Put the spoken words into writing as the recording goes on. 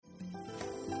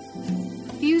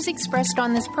views expressed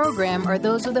on this program are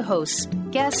those of the hosts,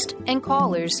 guests, and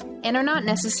callers, and are not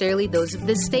necessarily those of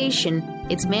this station,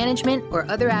 its management, or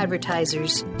other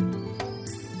advertisers.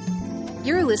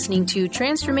 You're listening to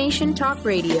Transformation Talk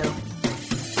Radio.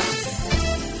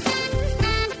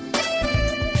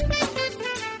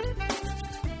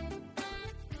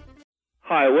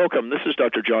 Hi, welcome. This is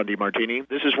Dr. John DeMartini.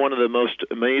 This is one of the most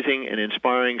amazing and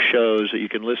inspiring shows that you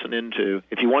can listen into.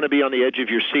 If you want to be on the edge of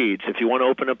your seats, if you want to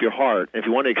open up your heart, if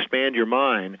you want to expand your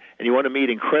mind, and you want to meet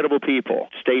incredible people,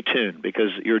 stay tuned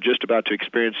because you're just about to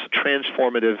experience a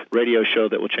transformative radio show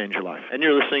that will change your life. And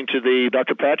you're listening to the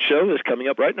Dr. Pat Show that's coming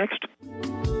up right next.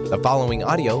 The following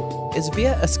audio is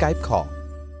via a Skype call.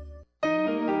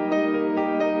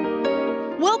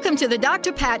 Welcome to the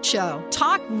Dr. Pat Show.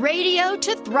 Talk radio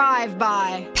to thrive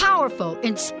by. Powerful,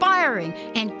 inspiring,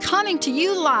 and coming to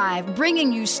you live,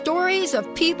 bringing you stories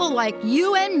of people like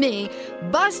you and me,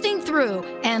 busting through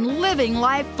and living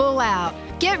life full out.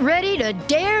 Get ready to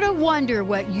dare to wonder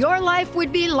what your life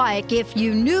would be like if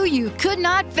you knew you could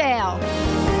not fail.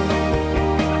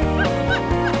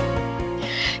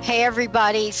 Hey,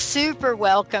 everybody. Super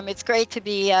welcome. It's great to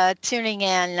be tuning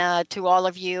in to all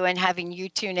of you and having you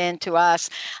tune in to us.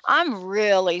 I'm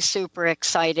really super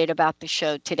excited about the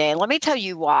show today. Let me tell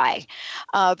you why.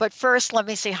 But first, let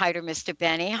me say hi to Mr.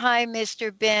 Benny. Hi,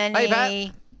 Mr. Benny. Hi,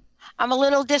 Pat. I'm a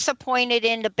little disappointed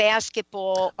in the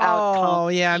basketball outcome. Oh,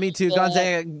 yeah, me too.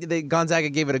 Gonzaga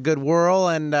gave it a good whirl,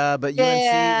 and but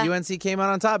UNC came out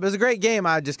on top. It was a great game.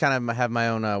 I just kind of have my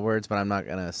own words, but I'm not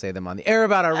going to say them on the air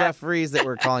about our referees that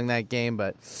were calling that game.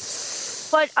 But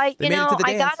I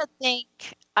got to think,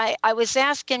 I was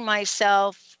asking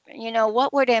myself,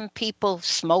 what were them people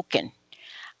smoking?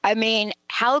 I mean,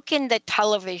 how can the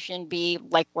television be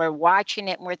like we're watching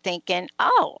it and we're thinking,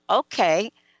 oh,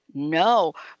 okay.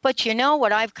 No, but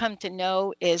what I've come to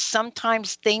know is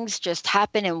sometimes things just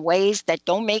happen in ways that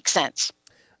don't make sense.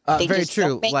 Very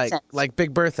true. Like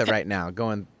Big Bertha right now,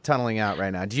 tunneling out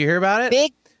right now. Did you hear about it?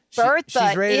 Big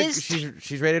Bertha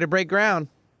she's ready to break ground.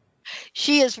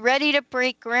 She is ready to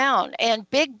break ground. And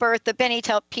Big Bertha, Benny,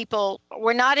 tell people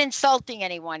we're not insulting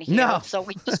anyone here. No. So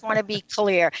we just want to be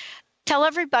clear. Tell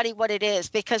everybody what it is,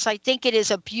 because I think it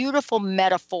is a beautiful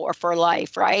metaphor for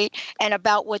life, right? And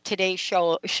about what today's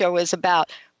show is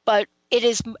about. But it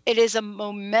is a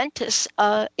momentous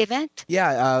event.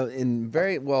 Yeah,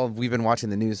 we've been watching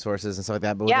the news sources and stuff like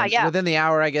that. But within the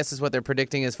hour, I guess, is what they're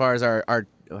predicting as far as our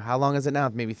how long is it now?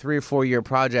 Maybe 3 or 4 year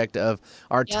project of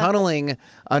our tunneling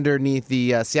underneath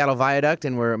the Seattle Viaduct,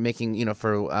 and we're making,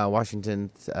 for Washington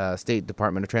State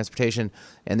Department of Transportation,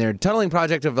 and their tunneling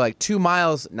project of like 2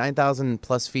 miles, 9,000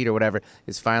 plus feet or whatever,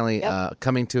 is finally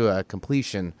coming to a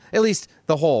completion. At least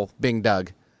the hole being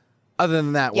dug. Other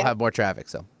than that, we'll have more traffic.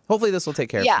 So hopefully this will take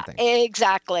care of some things. Yeah,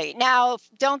 exactly. Now,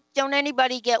 don't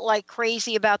anybody get like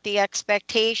crazy about the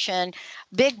expectation.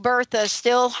 Big Bertha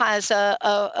still has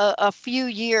a few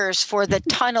years for the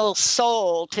tunnel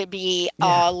soul to be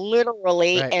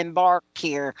literally embarked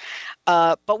here.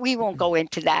 But we won't go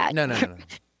into that. No.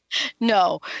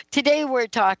 No. Today we're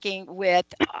talking with,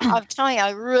 I'm telling you,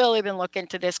 I've really been looking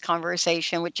to this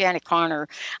conversation with Janet Connor.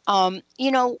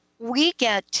 We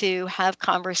get to have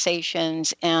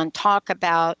conversations and talk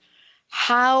about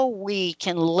how we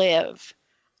can live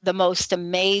the most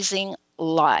amazing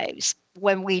lives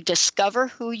when we discover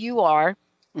who you are,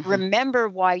 remember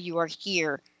why you are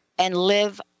here, and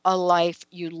live a life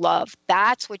you love.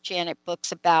 That's what Janet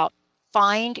Book's about.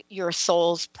 Find your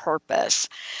soul's purpose.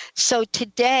 So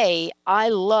today, I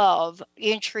love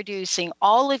introducing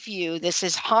all of you, this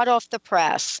is hot off the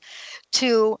press,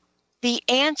 to the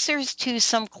answers to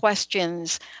some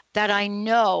questions that I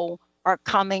know are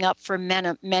coming up for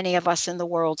many of us in the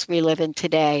worlds we live in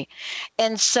today.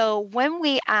 And so when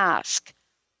we ask,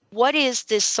 what is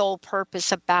this soul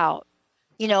purpose about?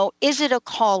 Is it a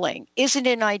calling? Is it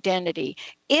an identity?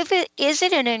 Is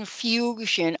it an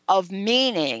infusion of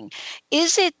meaning?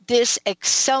 Is it this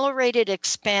accelerated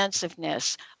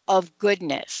expansiveness of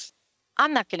goodness?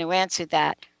 I'm not going to answer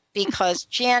that because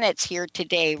Janet's here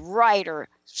today, writer,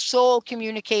 soul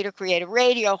communicator, creator,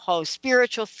 radio host,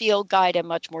 spiritual field guide, and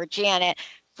much more. Janet,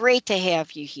 great to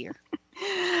have you here.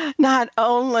 Not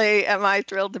only am I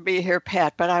thrilled to be here,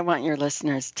 Pat, but I want your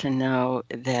listeners to know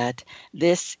that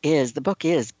the book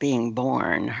is being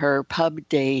born. Her pub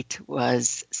date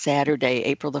was Saturday,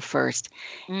 April the 1st.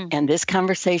 And this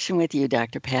conversation with you,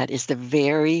 Dr. Pat, is the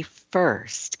very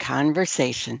first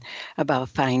conversation about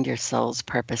Find Your Soul's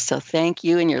Purpose. So thank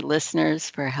you and your listeners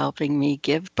for helping me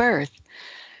give birth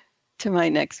to my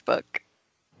next book.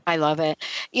 I love it.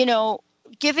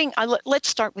 let's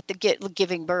start with the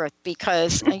giving birth,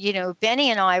 because, Benny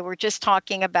and I were just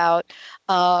talking about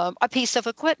a piece of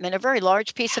equipment, a very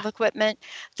large piece of equipment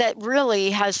that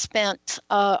really has spent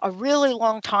a really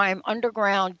long time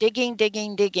underground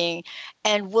digging,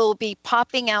 and will be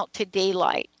popping out to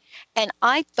daylight. And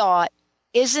I thought,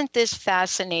 isn't this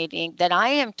fascinating that I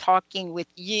am talking with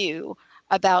you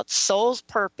about soul's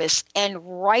purpose, and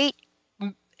right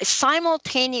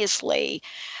simultaneously,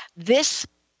 this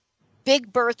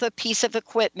Big Bertha piece of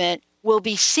equipment will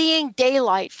be seeing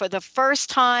daylight for the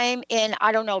first time in,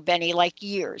 I don't know, Benny, like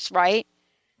years, right?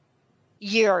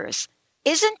 Years.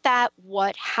 Isn't that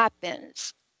what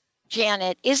happens,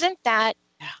 Janet? Isn't that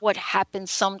what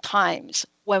happens sometimes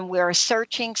when we're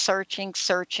searching?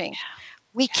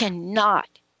 We cannot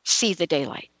see the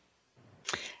daylight.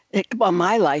 Well,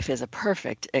 my life is a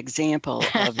perfect example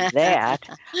of that.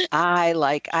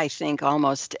 I think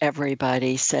almost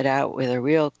everybody set out with a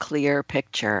real clear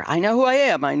picture. I know who I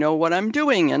am. I know what I'm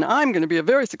doing, and I'm going to be a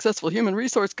very successful human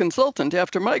resource consultant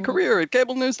after my career at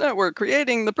Cable News Network,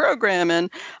 creating the program. And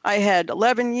I had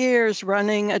 11 years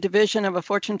running a division of a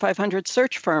Fortune 500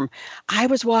 search firm. I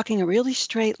was walking a really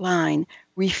straight line,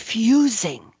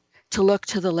 refusing to look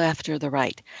to the left or the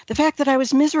right. The fact that I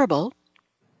was miserable,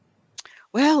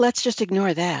 well, let's just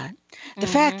ignore that. The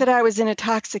fact that I was in a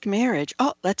toxic marriage,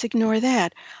 let's ignore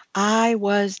that. I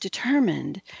was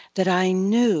determined that I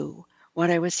knew what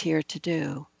I was here to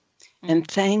do. And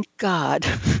thank God,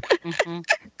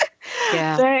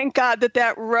 thank God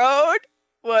that road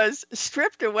was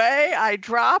stripped away. I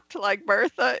dropped like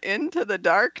Bertha into the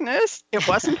darkness. It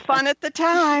wasn't fun at the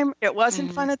time.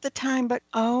 But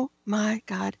oh my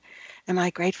God, am I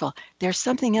grateful. There's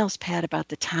something else, Pat, about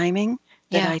the timing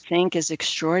that I think is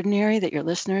extraordinary that your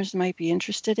listeners might be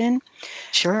interested in.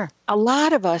 Sure. A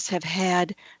lot of us have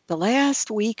had the last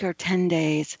week or 10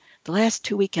 days, the last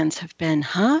 2 weekends have been,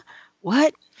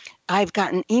 what? I've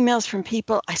gotten emails from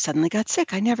people. I suddenly got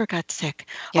sick. I never got sick.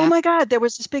 Yeah. Oh my God, there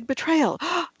was this big betrayal.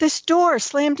 This door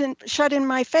slammed shut in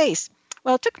my face.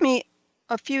 Well, it took me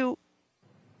a few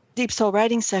deep soul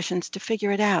writing sessions to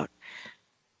figure it out.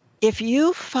 If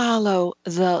you follow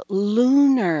the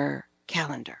lunar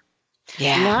calendar,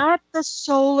 not the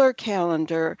solar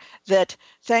calendar that,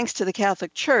 thanks to the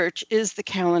Catholic Church, is the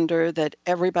calendar that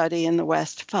everybody in the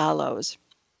West follows.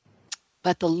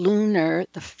 But the lunar,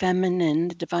 the feminine,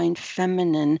 the divine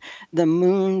feminine, the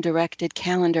moon-directed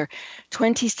calendar,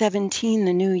 2017,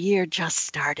 the new year, just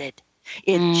started.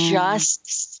 It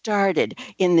just started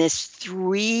in this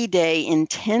 3-day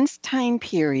intense time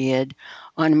period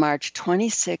on March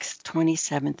 26th,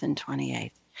 27th, and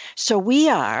 28th. So we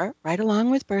are, right along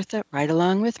with Bertha, right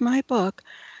along with my book,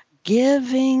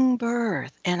 giving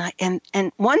birth. And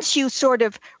once you sort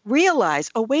of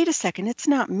realize, oh, wait a second, it's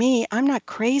not me. I'm not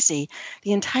crazy.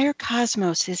 The entire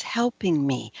cosmos is helping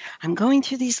me. I'm going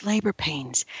through these labor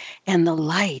pains. And the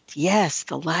light, yes,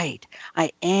 the light.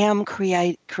 I am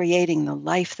creating the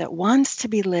life that wants to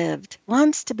be lived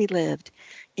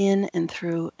in and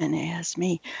through and as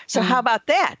me. So how about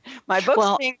that? My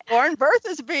book's being born,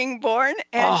 Bertha's being born,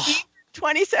 and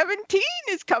 2017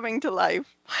 is coming to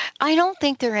life. I don't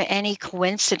think there are any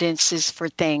coincidences for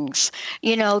things.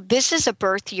 This is a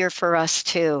birth year for us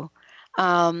too.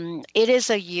 It is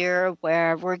a year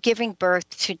where we're giving birth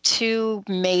to 2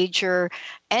 major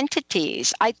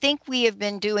entities. I think we have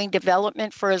been doing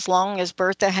development for as long as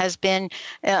Bertha has been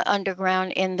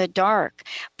underground in the dark.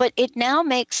 But it now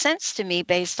makes sense to me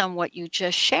based on what you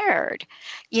just shared.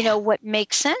 What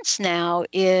makes sense now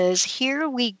is here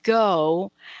we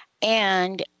go.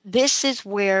 And this is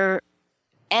where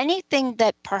anything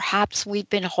that perhaps we've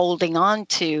been holding on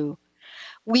to,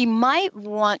 we might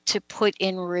want to put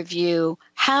in review.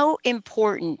 How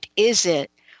important is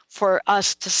it for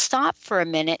us to stop for a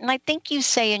minute? And I think you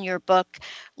say in your book,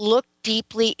 look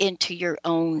deeply into your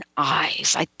own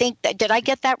eyes. I think did I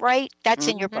get that right? That's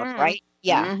in your book, right?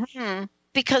 Yeah.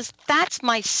 Because that's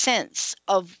my sense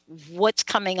of what's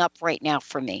coming up right now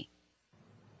for me.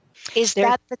 Is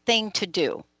that the thing to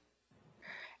do?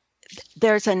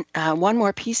 There's one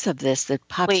more piece of this that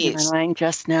popped in my mind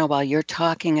just now while you're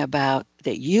talking about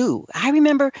that I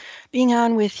remember being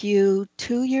on with you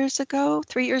 3 years ago,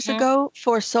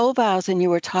 for Soul Vows, and you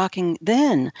were talking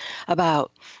then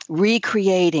about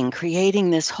creating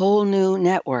this whole new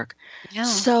network. Yeah.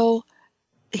 So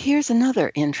here's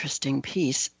another interesting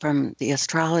piece from the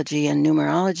astrology and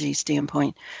numerology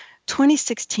standpoint.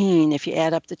 2016, if you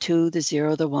add up the 2, the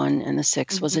 0, the 1, and the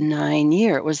 6, was a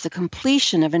 9-year. It was the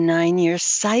completion of a 9-year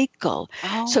cycle.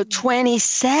 So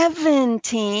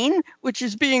 2017, which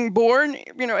is being born,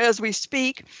 as we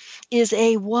speak, is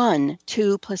a 1,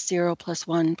 2 plus 0 plus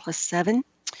 1 plus 7.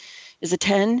 is a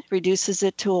 10, reduces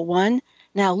it to a 1.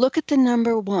 Now look at the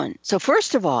number 1. So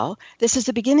first of all, this is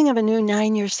the beginning of a new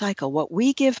 9-year cycle. What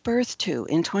we give birth to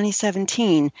in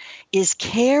 2017 is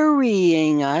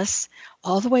carrying us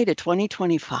all the way to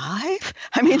 2025.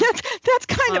 I mean, that's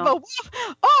kind of a,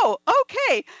 oh,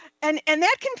 okay. And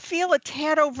that can feel a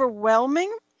tad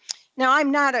overwhelming. Now,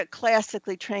 I'm not a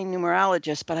classically trained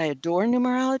numerologist, but I adore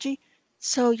numerology.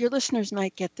 So your listeners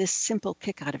might get this simple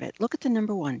kick out of it. Look at the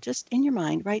number 1. Just in your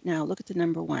mind right now, look at the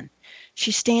number 1.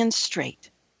 She stands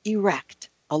straight, erect,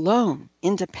 alone,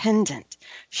 independent.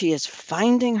 She is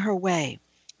finding her way.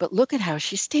 But look at how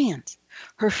she stands.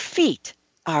 Her feet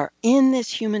are in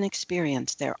this human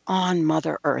experience. They're on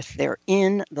Mother Earth. They're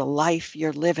in the life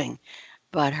you're living.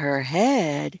 But her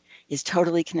head is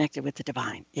totally connected with the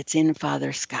divine. It's in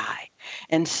Father Sky.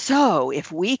 And so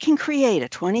if we can create a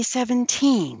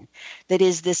 2017 that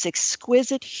is this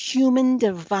exquisite human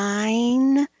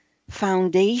divine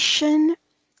foundation,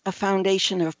 a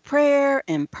foundation of prayer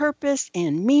and purpose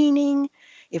and meaning,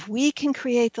 if we can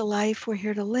create the life we're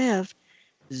here to live,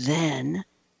 then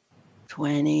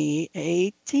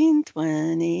 2018,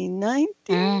 2019,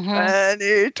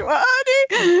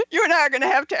 2020. You're not going to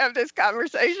have this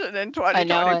conversation in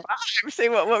 2025. See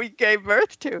what we gave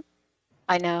birth to.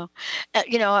 I know.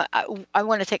 I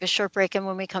want to take a short break, and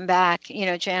when we come back,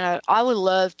 Janet, I would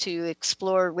love to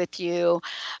explore with you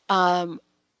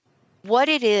what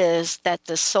it is that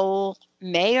the soul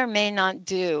may or may not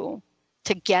do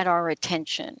to get our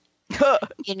attention.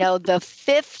 The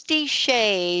 50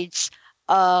 shades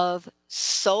of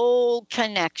soul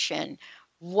connection.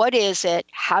 What is it?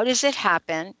 How does it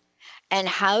happen? And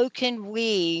how can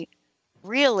we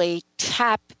really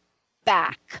tap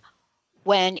back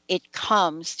when it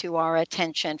comes to our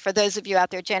attention? For those of you out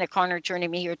there, Janet Conner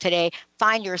joining me here today.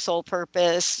 Find Your Soul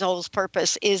Purpose. Soul's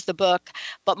Purpose is the book.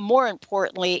 But more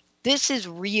importantly, this is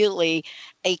really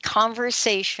a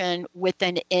conversation with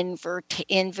an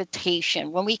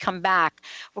invitation. When we come back,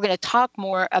 we're going to talk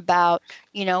more about,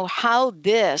 how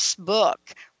this book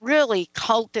really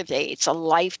cultivates a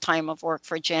lifetime of work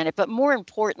for Janet. But more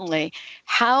importantly,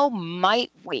 how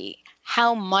might we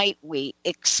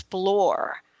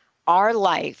explore our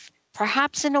life,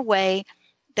 perhaps in a way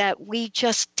that we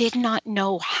just did not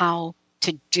know how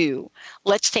to do.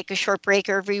 Let's take a short break,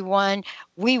 everyone.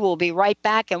 We will be right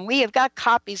back, and we have got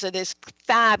copies of this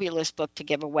fabulous book to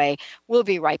give away. We'll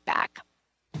be right back.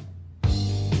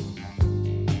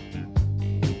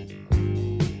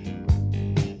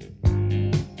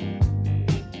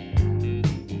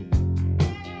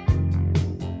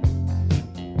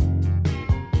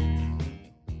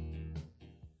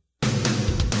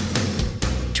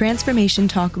 Transformation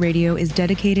Talk Radio is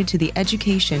dedicated to the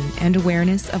education and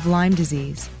awareness of Lyme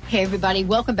disease. Hey, everybody.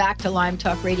 Welcome back to Lyme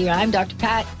Talk Radio. I'm Dr.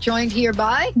 Pat, joined here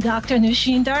by Dr.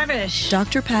 Nusheen Darvish.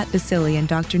 Dr. Pat Basili and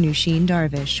Dr. Nusheen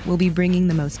Darvish will be bringing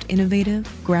the most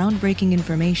innovative, groundbreaking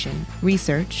information,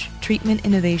 research, treatment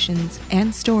innovations,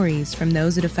 and stories from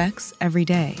those it affects every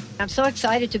day. I'm so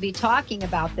excited to be talking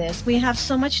about this. We have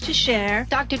so much to share.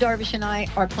 Dr. Darvish and I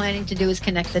are planning to do is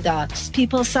connect the dots.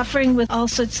 People suffering with all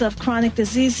sorts of chronic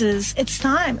diseases, it's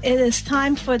time. It is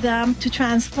time for them to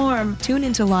transform. Tune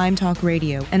into Lyme Talk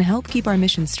Radio and help keep our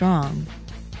mission strong.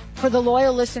 For the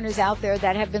loyal listeners out there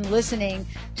that have been listening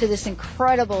to this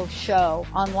incredible show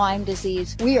on Lyme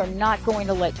disease, we are not going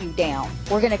to let you down.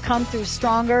 We're going to come through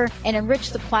stronger and enrich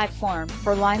the platform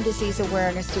for Lyme disease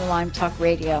awareness through Lyme Talk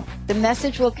Radio. The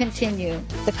message will continue,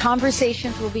 the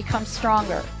conversations will become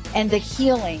stronger, and the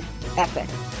healing epic.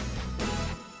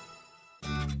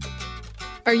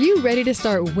 Are you ready to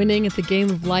start winning at the game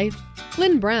of life?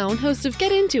 Lynn Brown, host of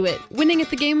Get Into It, Winning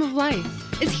at the Game of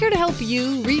Life, is here to help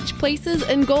you reach places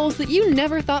and goals that you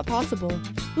never thought possible.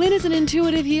 Lynn is an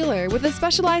intuitive healer with a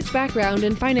specialized background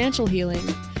in financial healing.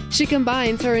 She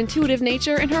combines her intuitive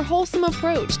nature and her wholesome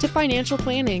approach to financial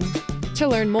planning. To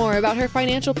learn more about her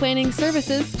financial planning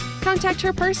services, contact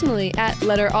her personally at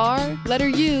intuit.com.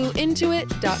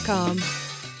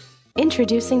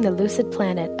 Introducing the Lucid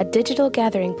Planet, a digital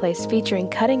gathering place featuring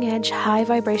cutting-edge,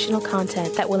 high-vibrational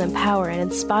content that will empower and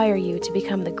inspire you to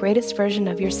become the greatest version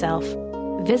of yourself.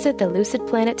 Visit the Lucid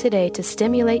Planet today to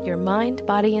stimulate your mind,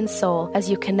 body, and soul as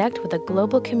you connect with a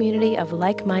global community of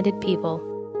like-minded people.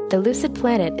 The Lucid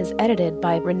Planet is edited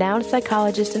by renowned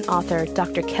psychologist and author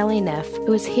Dr. Kelly Neff,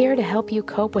 who is here to help you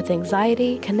cope with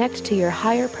anxiety, connect to your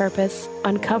higher purpose,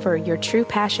 uncover your true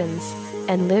passions,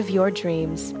 and live your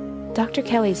dreams. Dr.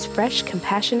 Kelly's fresh,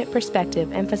 compassionate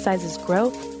perspective emphasizes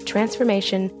growth,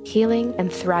 transformation, healing, and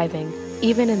thriving.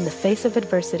 Even in the face of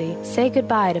adversity, say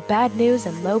goodbye to bad news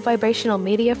and low vibrational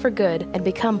media for good and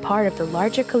become part of the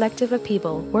larger collective of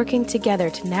people working together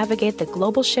to navigate the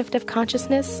global shift of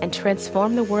consciousness and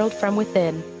transform the world from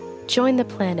within. Join the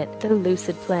planet, the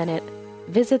Lucid Planet.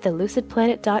 Visit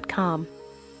thelucidplanet.com.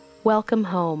 Welcome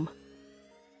home.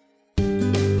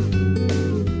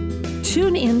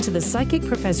 Tune in to the Psychic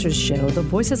Professors Show, The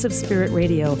Voices of Spirit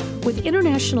Radio, with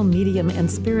international medium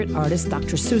and spirit artist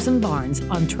Dr. Susan Barnes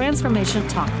on Transformation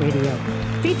Talk Radio,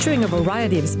 featuring a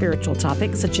variety of spiritual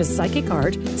topics such as psychic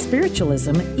art,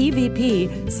 spiritualism,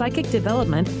 EVP, psychic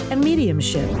development, and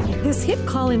mediumship. This hit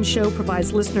call-in show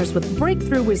provides listeners with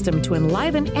breakthrough wisdom to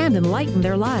enliven and enlighten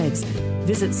their lives.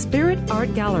 Visit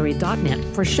spiritartgallery.net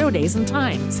for show days and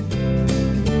times.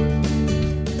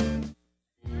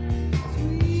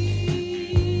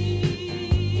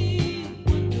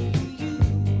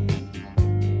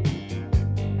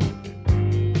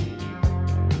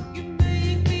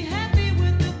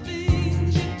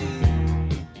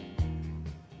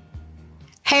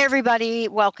 Hey, everybody.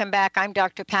 Welcome back. I'm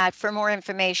Dr. Pat. For more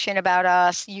information about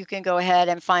us, you can go ahead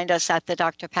and find us at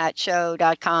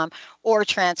thedrpatshow.com or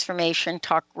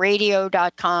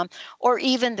transformationtalkradio.com or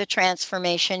even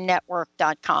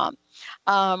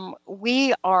thetransformationnetwork.com.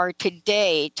 We are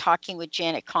today talking with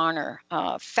Janet Conner,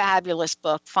 a fabulous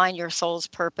book, Find Your Soul's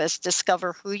Purpose,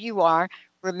 Discover Who You Are,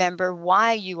 Remember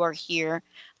Why You Are Here,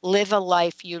 Live a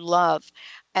Life You Love.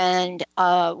 And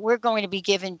we're going to be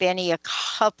giving Benny a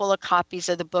couple of copies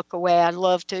of the book away. I'd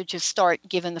love to just start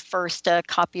giving the first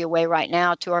copy away right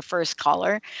now to our first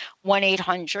caller,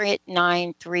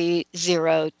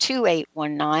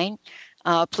 1-800-930-2819.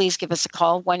 Please give us a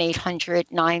call,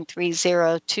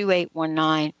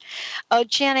 1-800-930-2819.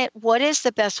 Janet, what is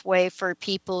the best way for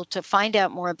people to find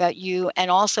out more about you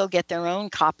and also get their own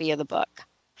copy of the book?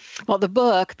 Well, the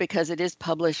book, because it is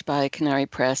published by Canary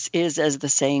Press, is, as the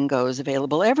saying goes,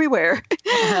 available everywhere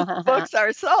books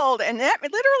are sold. And that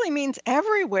literally means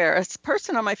everywhere. A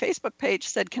person on my Facebook page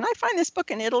said, "Can I find this book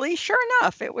in Italy?" Sure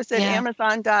enough, it was at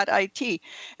Amazon.it.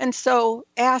 And so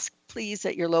ask, please,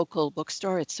 at your local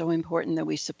bookstore. It's so important that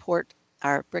we support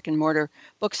our brick and mortar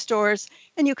bookstores.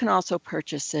 And you can also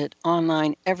purchase it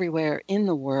online everywhere in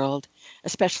the world,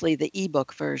 especially the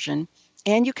ebook version.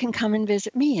 And you can come and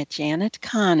visit me at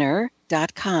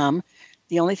janetconner.com.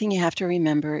 The only thing you have to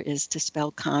remember is to spell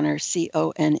Conner,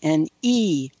 Conner.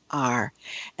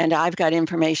 And I've got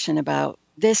information about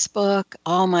this book,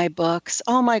 all my books,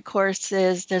 all my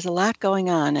courses. There's a lot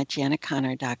going on at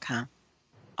janetconner.com.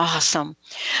 Awesome.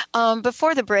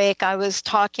 Before the break, I was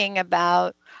talking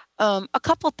about a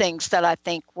couple things that I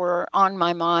think were on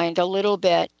my mind a little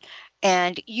bit.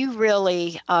 And you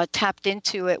really tapped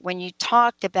into it when you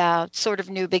talked about sort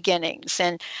of new beginnings.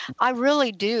 And I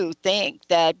really do think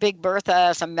that Big Bertha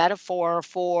is a metaphor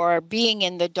for being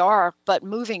in the dark, but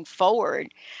moving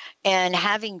forward and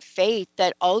having faith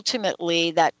that ultimately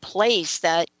that place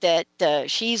that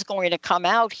she's going to come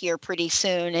out here pretty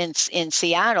soon in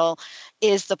Seattle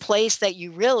is the place that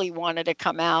you really wanted to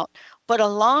come out. But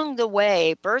along the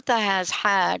way, Bertha has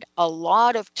had a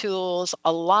lot of tools,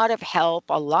 a lot of help,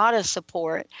 a lot of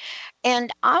support.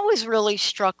 And I was really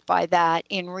struck by that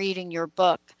in reading your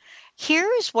book.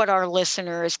 Here's what our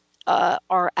listeners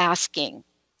are asking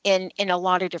in a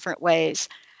lot of different ways.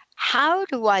 How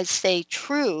do I stay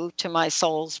true to my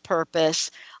soul's purpose,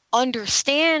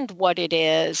 understand what it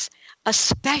is,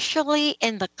 especially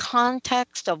in the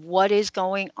context of what is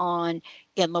going on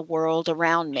in the world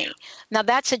around me? Now,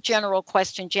 that's a general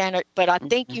question, Janet, but I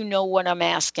think you know what I'm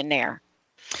asking there.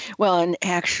 Well, and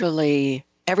actually,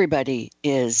 everybody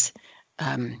is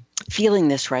feeling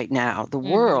this right now. The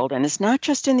world, and it's not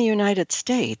just in the United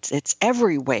States, it's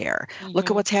everywhere. Look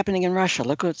at what's happening in Russia.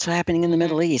 Look at what's happening in the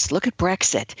Middle East. Look at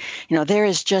Brexit. You know, there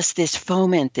is just this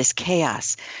foment, this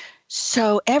chaos.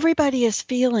 So everybody is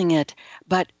feeling it,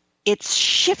 but it's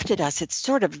shifted us. It's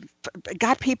sort of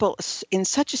got people in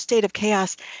such a state of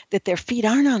chaos that their feet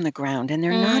aren't on the ground and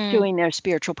they're not doing their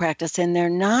spiritual practice and they're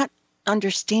not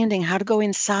understanding how to go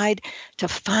inside to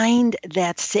find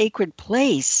that sacred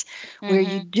place where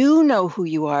you do know who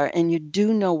you are and you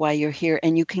do know why you're here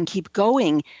and you can keep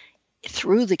going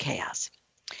through the chaos.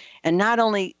 And not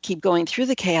only keep going through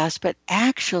the chaos, but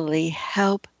actually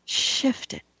help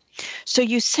shift it. So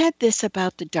you said this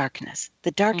about the darkness, the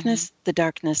darkness, the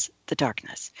darkness, the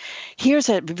darkness. Here's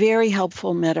a very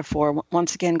helpful metaphor,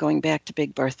 once again going back to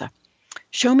Big Bertha.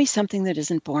 Show me something that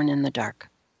isn't born in the dark.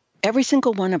 Every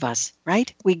single one of us,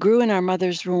 right? We grew in our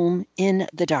mother's womb in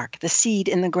the dark. The seed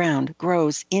in the ground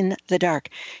grows in the dark.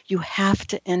 You have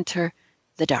to enter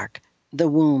the dark, the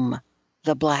womb,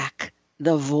 the black,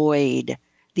 the void,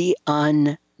 the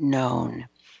unknown.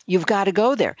 You've got to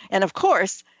go there. And of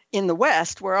course, in the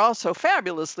West, we're also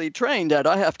fabulously trained at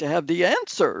I have to have the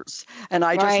answers. And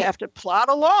I just have to plod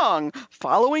along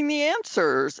following the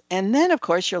answers. And then, of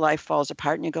course, your life falls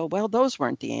apart and you go, well, those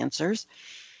weren't the answers.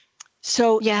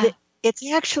 So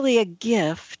it's actually a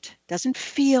gift. Doesn't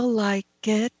feel like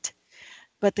it.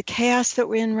 But the chaos that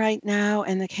we're in right now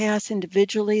and the chaos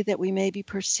individually that we may be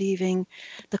perceiving,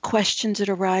 the questions that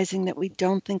are arising that we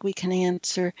don't think we can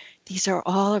answer, these are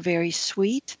all a very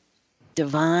sweet,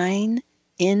 divine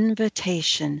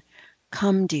invitation.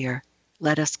 Come, dear,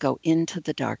 let us go into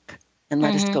the dark, and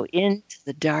let us go into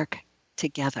the dark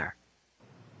together.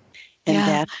 And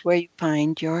that's where you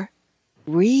find your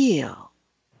real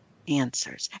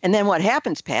answers. And then what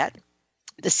happens, Pat?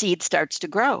 The seed starts to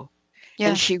grow.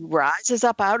 And she rises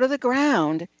up out of the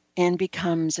ground and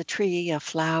becomes a tree, a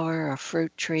flower, a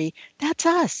fruit tree. That's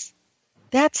us.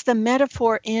 That's the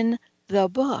metaphor in the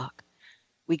book.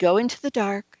 We go into the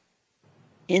dark,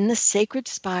 in the sacred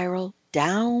spiral,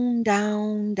 down,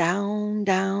 down, down,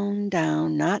 down,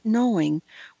 down, not knowing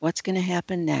what's going to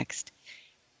happen next.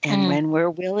 And when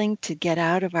we're willing to get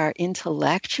out of our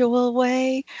intellectual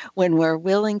way, when we're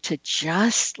willing to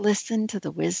just listen to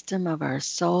the wisdom of our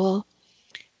soul,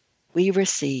 we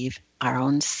receive our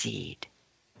own seed,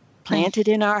 planted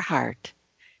in our heart,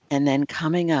 and then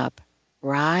coming up,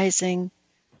 rising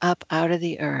up out of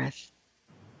the earth,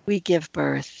 we give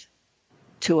birth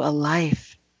to a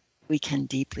life we can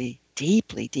deeply,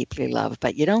 deeply, deeply love.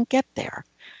 But you don't get there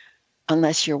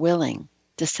unless you're willing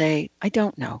to say, I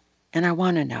don't know, and I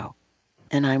want to know,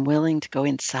 and I'm willing to go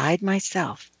inside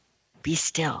myself, be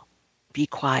still, be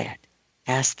quiet,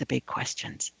 ask the big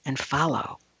questions, and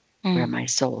follow where my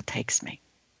soul takes me.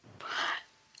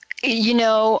 You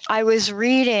know, I was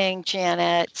reading,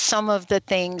 Janet, some of the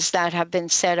things that have been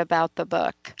said about the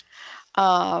book.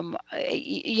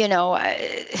 You know,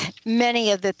 many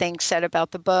of the things said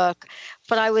about the book,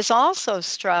 but I was also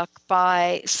struck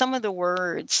by some of the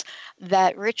words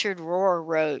that Richard Rohr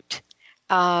wrote,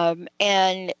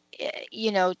 and,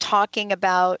 you know, talking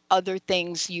about other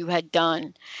things you had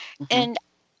done. And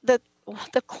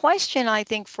the question, I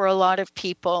think, for a lot of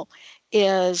people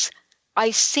is,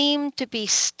 I seem to be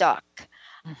stuck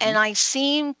and I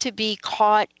seem to be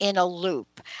caught in a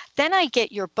loop. Then I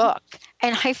get your book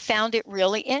and I found it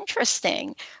really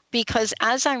interesting because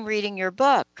as I'm reading your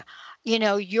book, you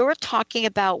know, you're talking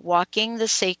about walking the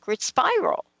sacred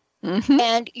spiral.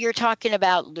 And you're talking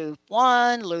about loop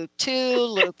 1, loop 2,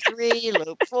 loop 3,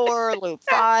 loop 4, loop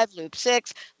 5, loop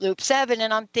 6, loop 7.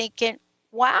 And I'm thinking,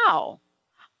 wow.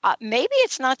 Maybe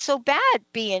it's not so bad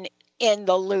being in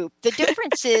the loop. The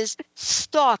difference is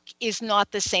stuck is not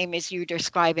the same as you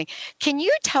describing. Can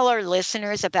you tell our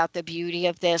listeners about the beauty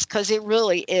of this? Because it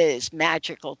really is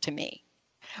magical to me.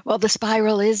 Well, the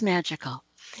spiral is magical.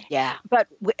 Yeah. But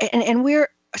and we're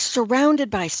surrounded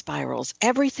by spirals.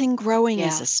 Everything growing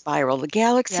is a spiral. The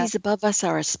galaxies above us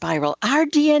are a spiral. Our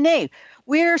DNA,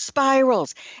 we're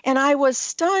spirals. And I was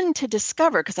stunned to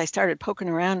discover, because I started poking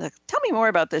around, like, tell me more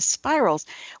about this spirals.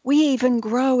 We even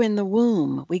grow in the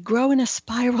womb. We grow in a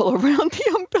spiral around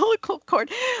the umbilical cord.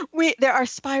 There are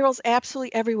spirals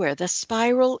absolutely everywhere. The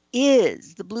spiral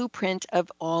is the blueprint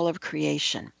of all of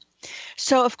creation.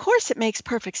 So, of course, it makes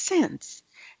perfect sense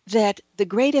that the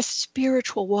greatest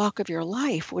spiritual walk of your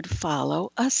life would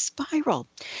follow a spiral.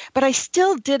 But I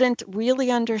still didn't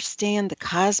really understand the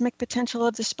cosmic potential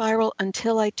of the spiral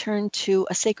until I turned to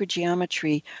a sacred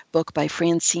geometry book by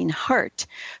Francine Hart,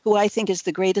 who I think is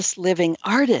the greatest living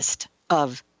artist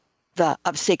of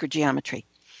sacred geometry.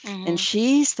 And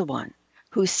she's the one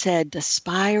who said the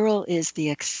spiral is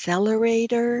the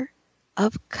accelerator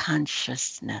of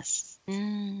consciousness.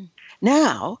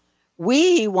 Now,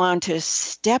 we want to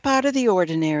step out of the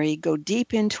ordinary, go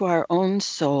deep into our own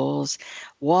souls,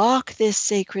 walk this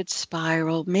sacred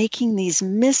spiral, making these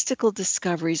mystical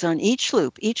discoveries on each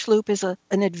loop. Each loop is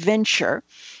an adventure,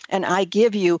 and I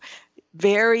give you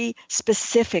very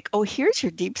specific, here's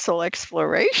your deep soul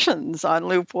explorations on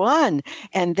loop 1.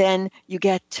 And then you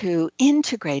get to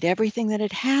integrate everything that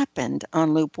had happened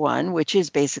on loop 1, which is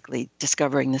basically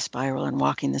discovering the spiral and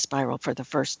walking the spiral for the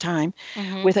first time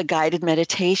with a guided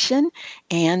meditation.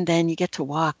 And then you get to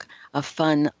walk a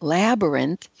fun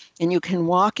labyrinth, and you can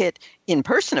walk it in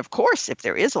person, of course, if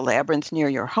there is a labyrinth near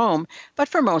your home. But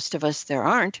for most of us, there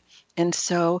aren't. And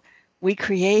so we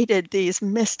created these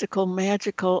mystical,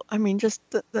 magical, just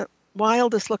the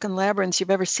wildest looking labyrinths you've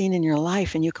ever seen in your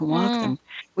life, and you can walk them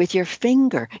with your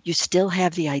finger. You still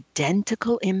have the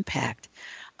identical impact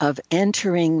of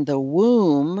entering the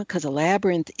womb, because a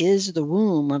labyrinth is the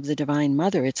womb of the Divine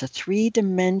Mother. It's a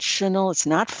 3-dimensional, it's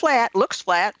not flat, looks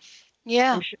flat.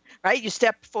 Yeah. Right? You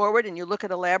step forward and you look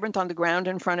at a labyrinth on the ground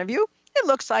in front of you. It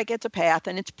looks like it's a path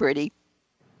and it's pretty.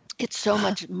 It's so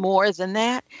much more than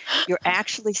that. You're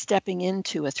actually stepping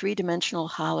into a 3-dimensional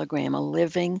hologram, a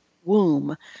living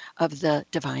womb of the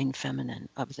Divine Feminine,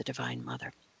 of the Divine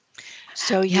Mother.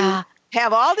 So you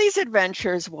have all these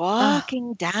adventures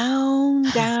walking down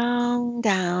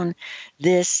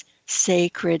this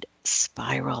sacred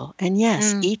spiral. And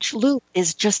yes, each loop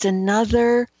is just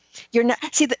another. You're not,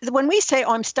 see, when we say,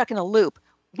 oh, I'm stuck in a loop,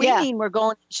 we mean we're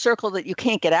going in a circle that you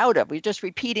can't get out of. We're just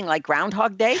repeating like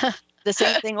Groundhog Day, the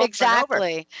same thing over and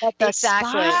over. But the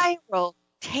spiral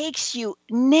takes you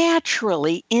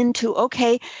naturally into,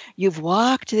 okay, you've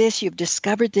walked this, you've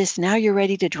discovered this, now you're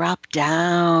ready to drop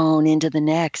down into the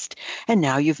next. And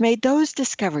now you've made those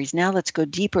discoveries. Now let's go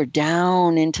deeper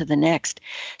down into the next.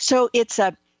 So it's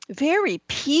a very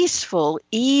peaceful,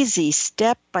 easy,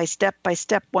 step by step,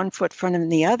 one foot in front of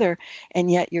the other,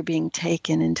 and yet you're being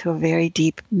taken into a very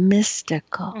deep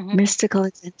mystical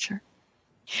adventure.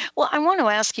 Well, I want to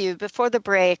ask you, before the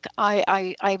break,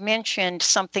 I mentioned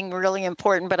something really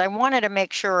important, but I wanted to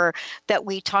make sure that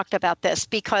we talked about this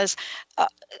because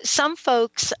some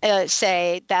folks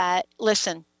say that,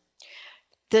 listen,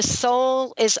 the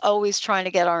soul is always trying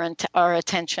to get our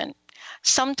attention.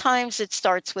 Sometimes it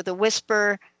starts with a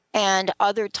whisper, and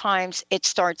other times it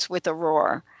starts with a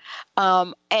roar.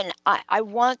 And I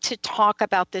want to talk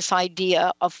about this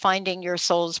idea of finding your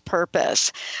soul's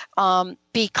purpose,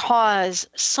 because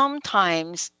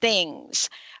sometimes things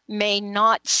may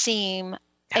not seem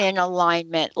in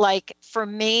alignment. Like for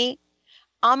me,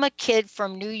 I'm a kid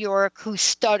from New York who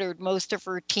stuttered most of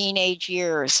her teenage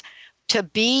years. To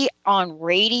be on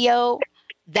radio,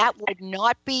 that would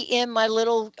not be in my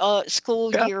little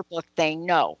school yearbook thing.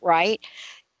 No, right?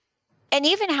 And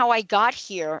even how I got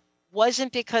here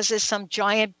wasn't because of some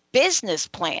giant business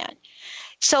plan.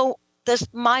 So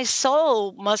my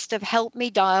soul must have helped me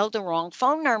dial the wrong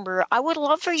phone number. I would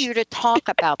love for you to talk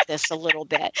about this a little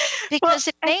bit, because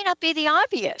it may not be the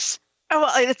obvious. Well,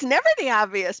 it's never the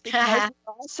obvious, because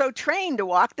we're also trained to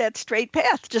walk that straight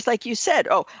path, just like you said.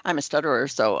 Oh, I'm a stutterer,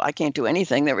 so I can't do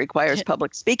anything that requires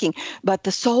public speaking. But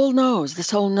the soul knows. The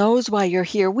soul knows why you're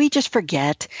here. We just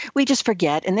forget.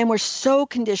 And then we're so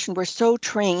conditioned, we're so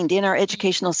trained in our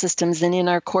educational systems and in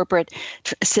our corporate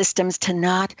systems to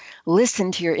not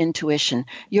listen to your intuition.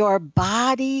 Your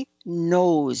body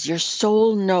knows, your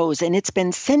soul knows, and it's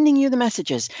been sending you the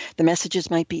messages. The messages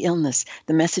might be illness.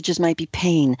 The messages might be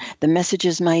pain. The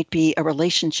messages might be a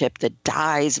relationship that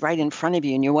dies right in front of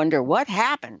you, and you wonder, what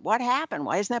happened? What happened?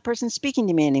 Why isn't that person speaking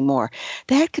to me anymore?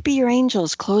 That could be your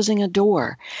angels closing a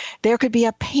door. There could be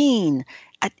a pain,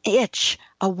 an itch,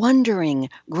 a wondering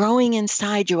growing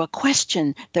inside you, a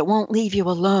question that won't leave you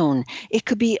alone. It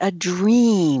could be a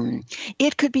dream.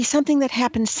 It could be something that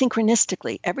happens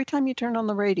synchronistically. Every time you turn on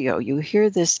the radio, you hear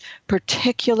this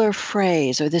particular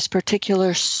phrase or this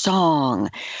particular song.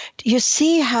 You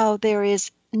see how there is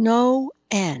no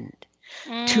end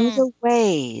to the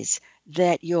ways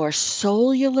that your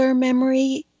cellular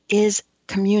memory is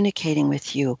communicating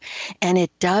with you. And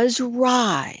it does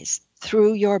rise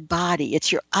through your body.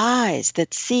 It's your eyes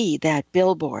that see that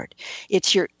billboard.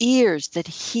 It's your ears that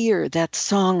hear that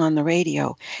song on the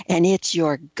radio. And it's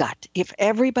your gut. If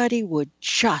everybody would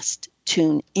just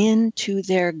tune into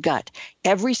their gut,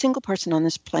 every single person on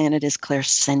this planet is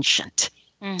clairsentient.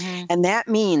 Mm-hmm. And that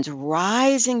means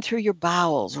rising through your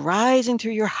bowels, rising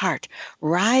through your heart,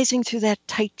 rising through that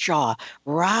tight jaw,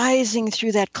 rising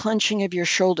through that clenching of your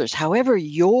shoulders. However,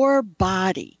 your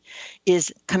body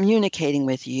is communicating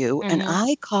with you. Mm-hmm. And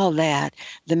I call that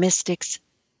the mystic's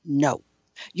no.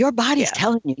 Your body's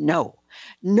telling you no.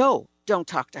 No, don't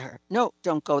talk to her. No,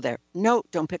 don't go there. No,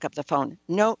 don't pick up the phone.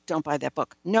 No, don't buy that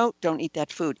book. No, don't eat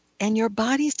that food. And your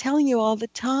body's telling you all the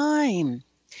time.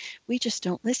 We just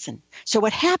don't listen. So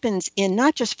what happens in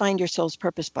not just Find Your Soul's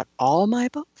Purpose, but all my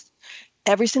books,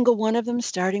 every single one of them,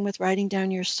 starting with Writing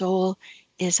Down Your Soul,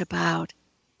 is about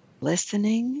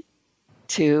listening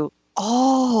to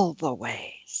all the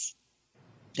ways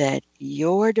that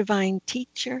your divine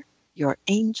teacher, your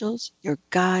angels, your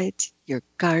guides, your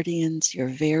guardians, your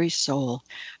very soul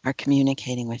are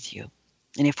communicating with you.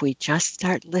 And if we just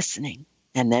start listening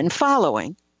and then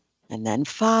following,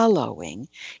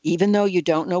 even though you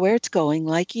don't know where it's going,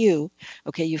 like you,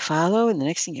 okay, you follow, and the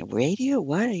next thing, radio,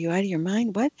 what? Are you out of your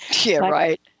mind? What? Yeah,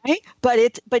 right.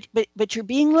 But you're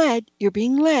being led,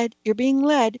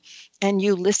 and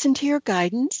you listen to your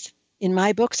guidance. In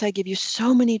my books, I give you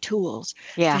so many tools.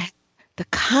 Yeah.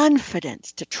 the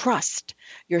confidence to trust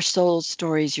your soul's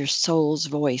stories, your soul's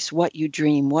voice, what you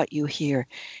dream, what you hear.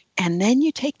 And then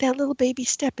you take that little baby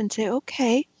step and say,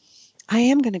 okay, I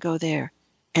am going to go there.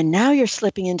 And now you're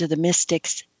slipping into the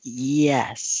mystics.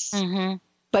 Yes. Mm-hmm.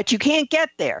 But you can't get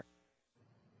there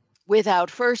without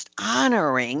first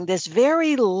honoring this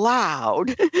very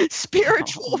loud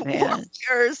spiritual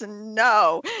warriors.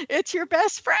 No, it's your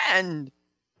best friend.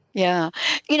 Yeah.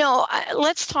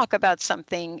 Let's talk about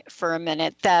something for a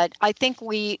minute that I think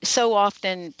we so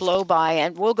often blow by,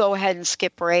 and we'll go ahead and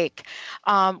skip break.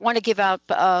 Want to give out,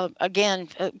 again,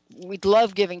 we'd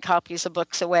love giving copies of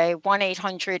books away.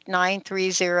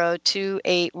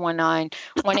 1-800-930-2819,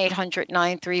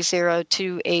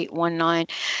 1-800-930-2819.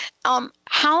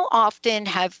 How often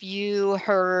have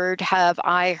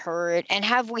I heard, and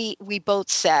have we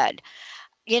both said,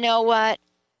 you know what?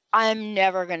 I'm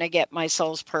never going to get my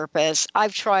soul's purpose.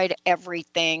 I've tried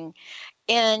everything.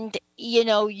 And,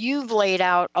 you've laid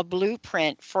out a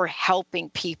blueprint for helping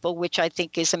people, which I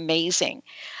think is amazing.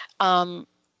 I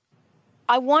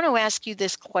want to ask you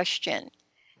this question.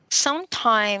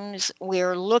 Sometimes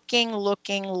we're looking.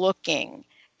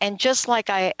 And just like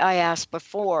I asked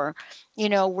before,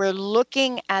 we're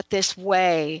looking at this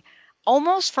way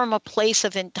almost from a place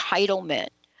of entitlement.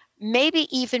 Maybe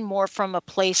even more from a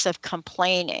place of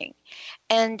complaining.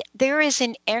 And there is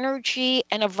an energy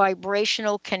and a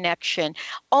vibrational connection,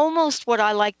 almost what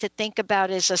I like to think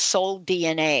about as a soul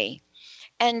DNA.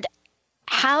 And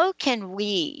how can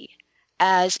we,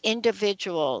 as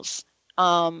individuals,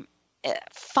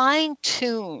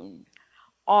 fine-tune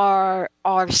our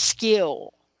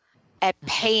skill at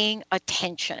paying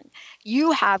attention?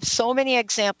 You have so many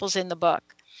examples in the book.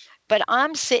 But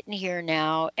I'm sitting here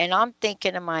now and I'm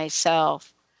thinking to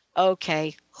myself,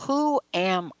 okay, who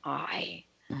am I?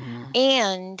 Mm-hmm.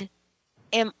 And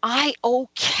am I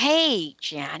okay,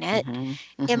 Janet? Mm-hmm.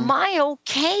 Mm-hmm. Am I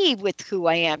okay with who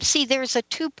I am? See, there's a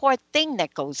two-part thing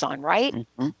that goes on, right?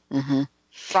 Mm-hmm. Mm-hmm.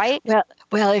 Right?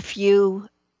 Well, if you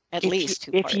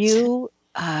embraced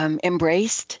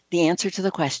the answer to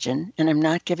the question, and I'm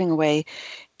not giving away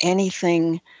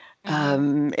anything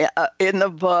in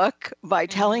the book by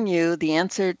telling you the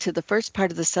answer to the first part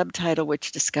of the subtitle,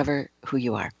 which discover who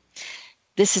you are.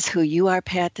 This is who you are,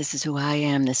 Pat. This is who I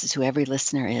am. This is who every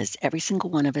listener is. Every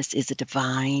single one of us is a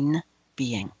divine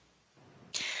being.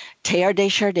 Teilhard de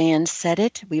Chardin said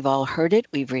it. We've all heard it.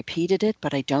 We've repeated it,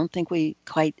 but I don't think we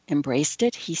quite embraced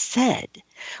it. He said,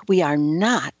 we are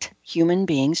not human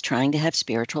beings trying to have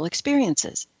spiritual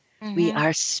experiences. Mm-hmm. We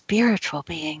are spiritual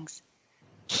beings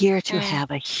here to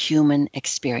have a human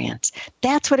experience.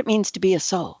 That's what it means to be a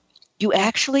soul. You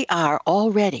actually are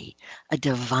already a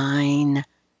divine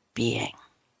being.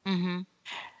 Mm-hmm.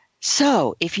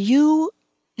 So if you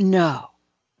know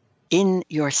in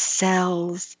your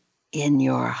cells, in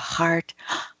your heart,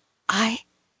 I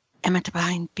am a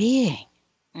divine being,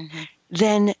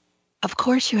 then of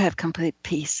course you have complete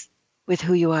peace with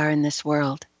who you are in this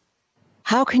world.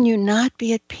 How can you not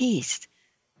be at peace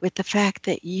with the fact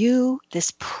that you,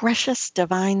 this precious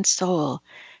divine soul,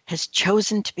 has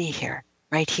chosen to be here,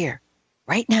 right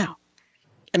now,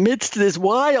 amidst this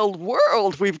wild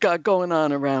world we've got going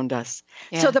on around us?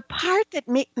 Yeah. So the part that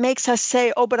makes us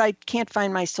say, oh, but I can't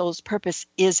find my soul's purpose,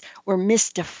 is we're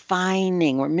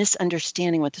misunderstanding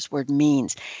what this word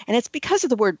means. And it's because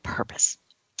of the word purpose.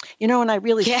 And I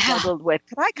really struggled with,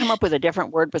 could I come up with a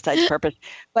different word besides purpose?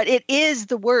 But it is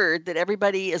the word that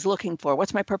everybody is looking for.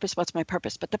 What's my purpose? What's my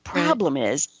purpose? But the problem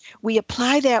is we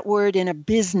apply that word in a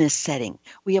business setting.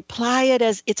 We apply it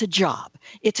as it's a job.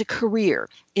 It's a career.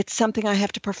 It's something I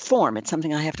have to perform. It's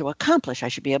something I have to accomplish. I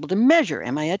should be able to measure.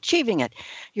 Am I achieving it?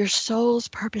 Your soul's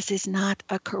purpose is not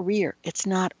a career. It's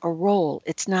not a role.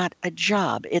 It's not a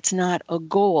job. It's not a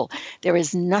goal. There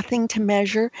is nothing to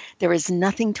measure. There is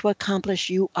nothing to accomplish.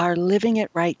 You are living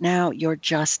it right now. You're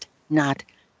just not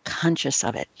conscious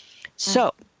of it.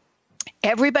 So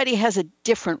everybody has a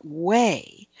different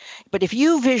way. But if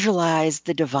you visualize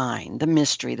the divine, the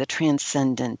mystery, the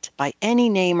transcendent, by any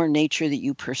name or nature that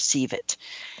you perceive it,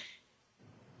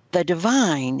 the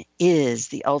divine is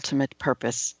the ultimate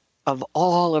purpose of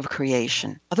all of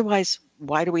creation. Otherwise,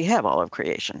 why do we have all of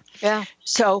creation? Yeah.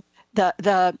 So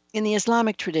in the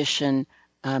Islamic tradition,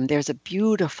 there's a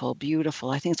beautiful,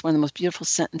 I think it's one of the most beautiful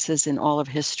sentences in all of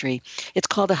history. It's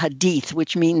called a hadith,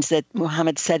 which means that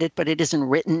Muhammad said it, but it isn't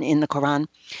written in the Quran.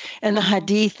 And the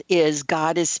hadith is,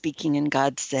 God is speaking and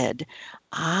God said,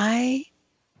 I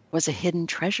was a hidden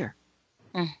treasure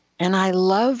and I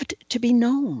loved to be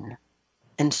known.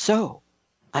 And so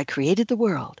I created the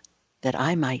world that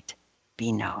I might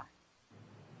be known.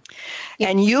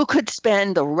 And you could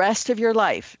spend the rest of your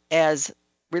life as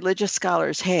religious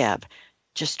scholars have,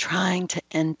 just trying to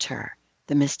enter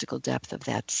the mystical depth of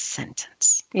that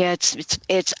sentence. Yeah,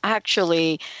 it's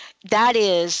actually, that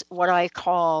is what I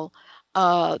call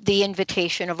the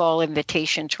invitation of all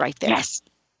invitations right there. Yes,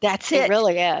 that's it. It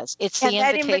really is. It's the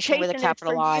invitation with a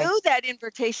capital I. You, that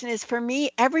invitation is for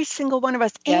me, every single one of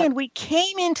us. Yep. And we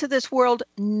came into this world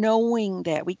knowing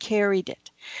that. We carried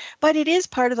it. But it is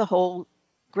part of the whole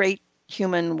great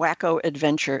human wacko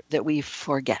adventure that we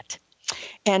forget.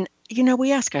 And,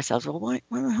 we ask ourselves, well, why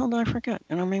the hell did I forget?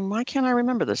 And I mean, why can't I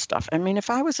remember this stuff? I mean, if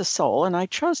I was a soul and I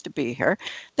chose to be here,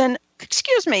 then,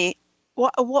 excuse me,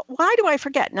 why do I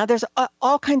forget? Now, there's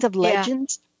all kinds of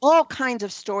legends, all kinds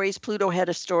of stories. Plato had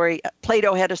a story,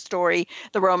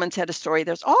 the Romans had a story.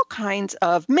 There's all kinds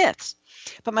of myths.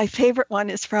 But my favorite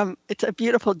one is it's a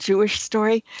beautiful Jewish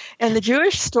story. And the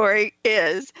Jewish story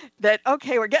is that,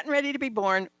 okay, we're getting ready to be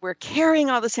born. We're carrying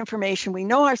all this information. We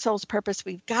know our soul's purpose.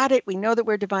 We've got it. We know that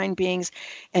we're divine beings.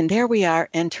 And there we are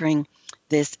entering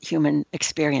this human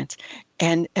experience.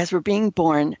 And as we're being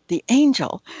born, the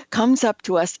angel comes up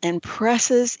to us and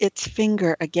presses its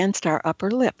finger against our upper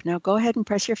lip. Now go ahead and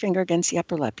press your finger against the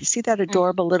upper lip. You see that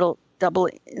adorable little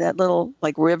that little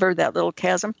like river, that little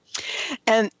chasm?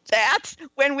 And that's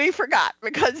when we forgot,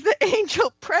 because the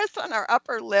angel pressed on our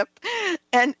upper lip.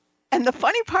 And the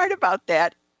funny part about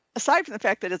that, aside from the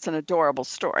fact that it's an adorable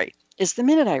story, is the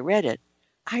minute I read it,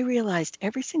 I realized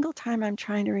every single time I'm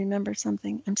trying to remember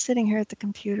something, I'm sitting here at the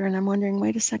computer and I'm wondering,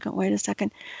 wait a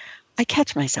second. I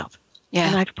catch myself. Yeah.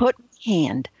 And I put my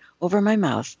hand over my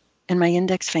mouth and my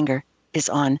index finger is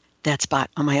on that spot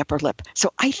on my upper lip.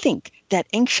 So I think that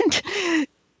ancient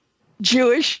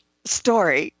Jewish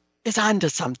story is onto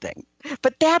something.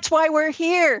 But that's why we're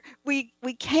here. We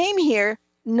came here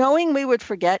knowing we would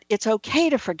forget. It's okay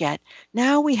to forget.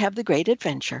 Now we have the great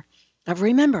adventure of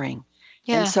remembering.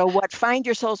 Yeah. And so what Find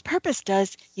Your Soul's Purpose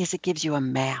does is it gives you a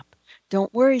map.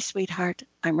 Don't worry, sweetheart.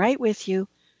 I'm right with you.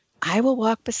 I will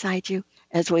walk beside you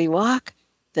as we walk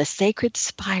the sacred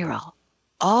spiral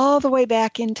all the way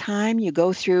back in time. You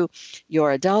go through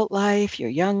your adult life,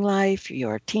 your young life,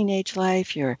 your teenage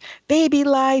life, your baby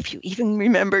life. You even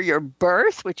remember your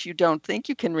birth, which you don't think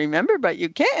you can remember, but you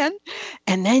can.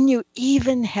 And then you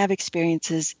even have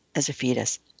experiences as a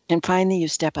fetus. And finally, you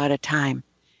step out of time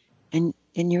and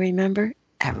you remember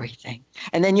everything.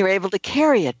 And then you're able to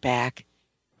carry it back,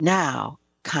 now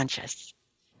conscious.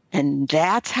 And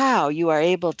that's how you are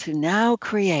able to now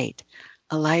create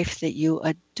a life that you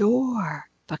adore,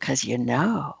 because you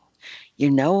know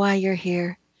why you're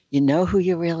here. You know who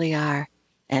you really are.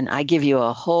 And I give you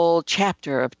a whole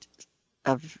chapter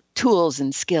of tools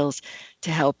and skills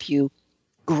to help you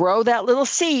grow that little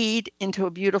seed into a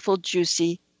beautiful,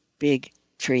 juicy, big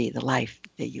tree, the life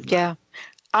that you love. Yeah.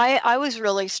 I was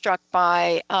really struck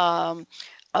by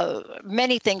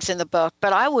many things in the book,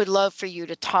 but I would love for you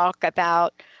to talk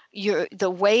about the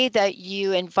way that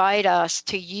you invite us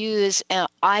to use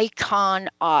icon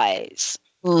eyes.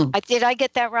 Did I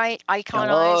get that right? Icon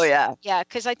eyes? Oh, yeah. Yeah,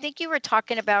 because I think you were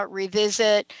talking about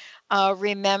revisit,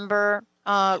 remember,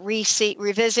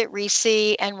 revisit,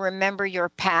 re-see, and remember your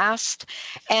past.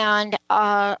 And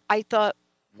I thought,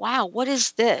 wow, what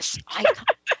is this?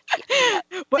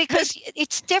 Because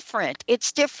it's different.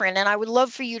 It's different. And I would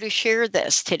love for you to share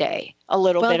this today, a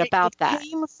little bit about that. It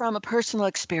came from a personal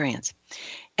experience.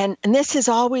 And this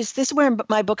is where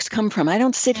my books come from. I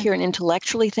don't sit here and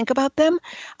intellectually think about them.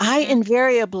 I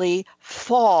invariably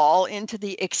fall into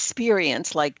the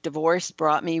experience, like divorce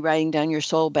brought me Writing Down Your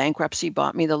Soul, bankruptcy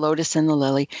brought me The Lotus and the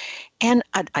Lily. And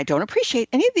I don't appreciate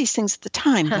any of these things at the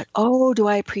time, but do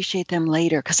I appreciate them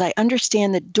later? Because I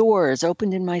understand that doors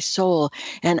opened in my soul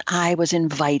and I was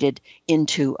invited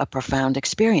into a profound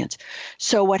experience.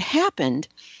 So what happened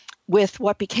with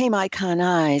what became Icon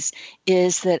Eyes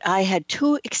is that I had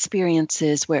two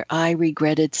experiences where I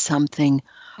regretted something.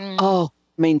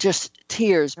 Just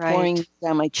tears pouring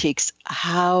down my cheeks.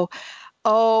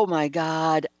 Oh my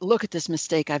God, look at this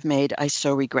mistake I've made. I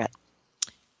so regret.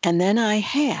 And then I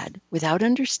had, without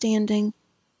understanding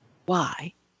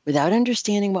why, without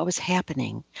understanding what was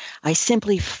happening, I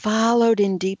simply followed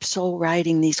in deep soul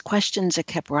writing these questions that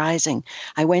kept rising.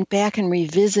 I went back and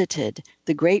revisited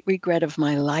the great regret of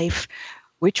my life,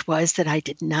 which was that I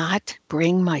did not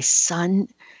bring my son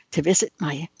to visit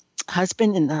my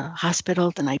husband in the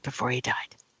hospital the night before he died.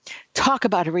 Talk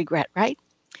about a regret, right?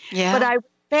 Yeah. But I went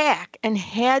back and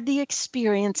had the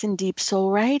experience in deep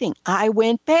soul writing. I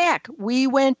went back. We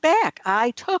went back.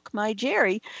 I took my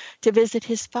Jerry to visit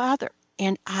his father.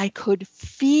 And I could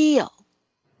feel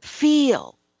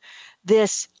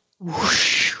this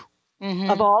whoosh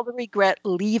of all the regret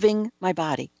leaving my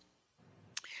body.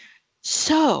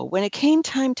 So when it came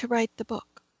time to write the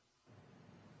book,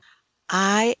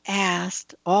 I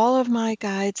asked all of my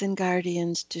guides and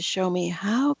guardians to show me,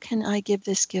 how can I give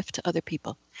this gift to other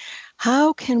people?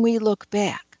 How can we look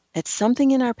back at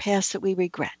something in our past that we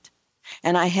regret?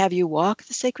 And I have you walk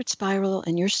the sacred spiral,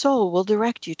 and your soul will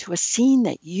direct you to a scene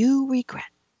that you regret.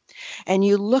 And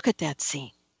you look at that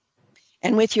scene.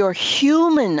 And with your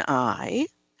human eye,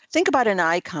 think about an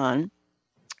icon.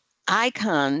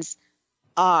 Icons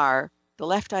are the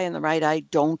left eye and the right eye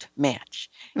don't match.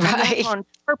 And Right. that's on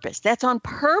purpose. That's on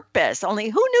purpose. Only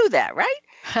who knew that, right?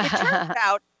 It turns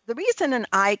out the reason an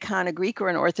icon, a Greek or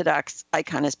an Orthodox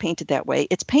icon, is painted that way,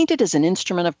 it's painted as an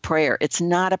instrument of prayer. It's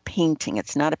not a painting.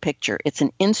 It's not a picture. It's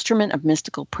an instrument of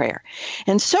mystical prayer.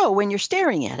 And so when you're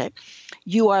staring at it,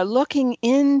 you are looking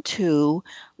into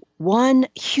one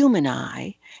human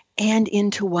eye and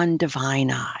into one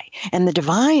divine eye. And the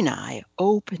divine eye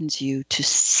opens you to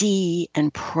see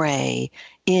and pray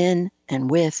in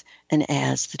and with and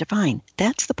as the divine.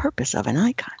 That's the purpose of an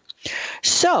icon.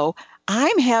 So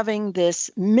I'm having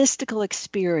this mystical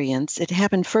experience. It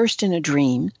happened first in a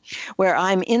dream where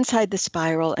I'm inside the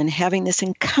spiral and having this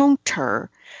encounter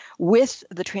with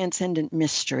the transcendent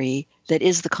mystery that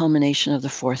is the culmination of the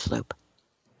fourth loop.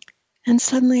 And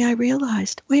suddenly I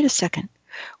realized, wait a second.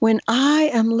 When I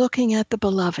am looking at the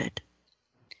beloved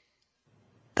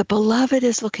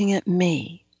is looking at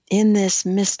me in this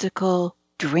mystical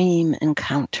dream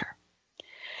encounter.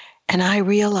 And I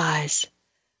realize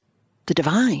the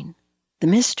divine, the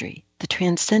mystery, the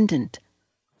transcendent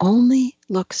only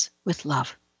looks with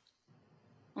love.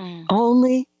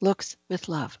 Only looks with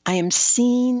love. I am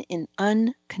seen in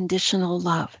unconditional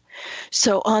love.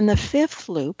 So on the fifth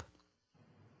loop,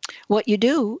 what you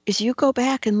do is you go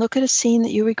back and look at a scene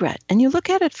that you regret. And you look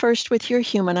at it first with your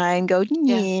human eye and go,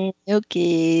 yeah,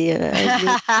 okay.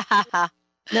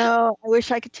 No, I wish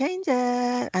I could change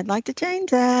that. I'd like to change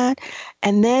that.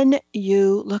 And then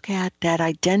you look at that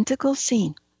identical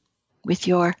scene with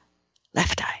your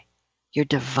left eye, your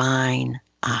divine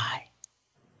eye.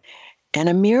 And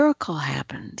a miracle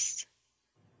happens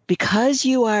because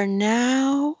you are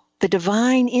now, the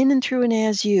divine in and through and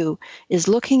as you is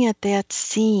looking at that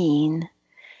scene.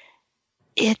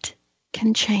 It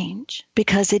can change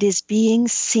because it is being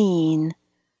seen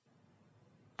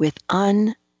with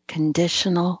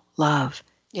unconditional love.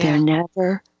 Yeah. There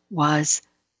never was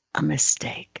a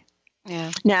mistake.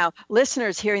 Yeah. Now,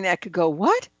 listeners hearing that could go,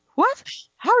 what? What?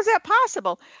 How is that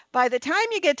possible? By the time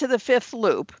you get to the fifth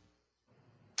loop,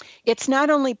 it's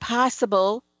not only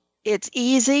possible, it's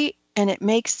easy, and it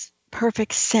makes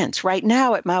perfect sense. Right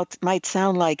now, it might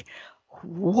sound like,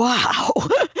 wow.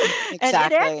 Exactly.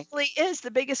 And it actually is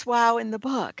the biggest wow in the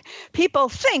book. People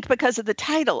think because of the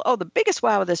title, the biggest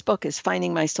wow of this book is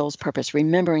finding my soul's purpose,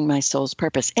 remembering my soul's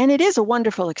purpose. And it is a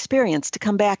wonderful experience to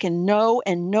come back and know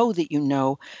that you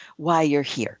know why you're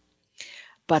here.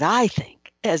 But I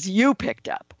think, as you picked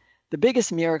up, the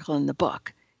biggest miracle in the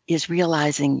book is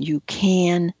realizing you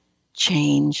can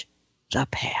change the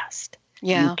past.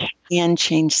 Yeah. You can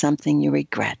change something you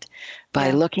regret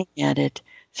by looking at it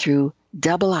through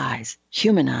double eyes,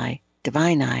 human eye,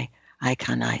 divine eye,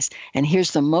 icon eyes. And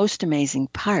here's the most amazing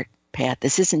part, Pat.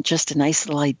 This isn't just a nice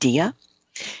little idea.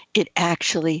 It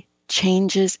actually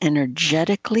changes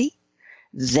energetically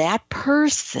that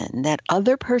person, that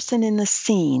other person in the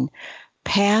scene,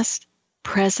 past,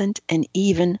 present, and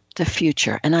even the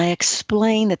future. And I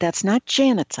explain that that's not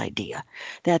Janet's idea.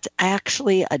 That's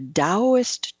actually a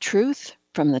Taoist truth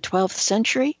from the 12th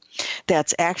century.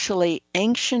 That's actually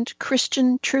ancient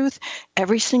Christian truth.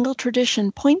 Every single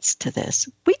tradition points to this.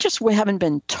 We haven't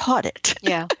been taught it.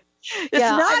 Yeah.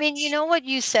 I mean, you know what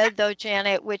you said, though,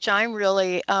 Janet, which I'm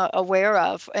really aware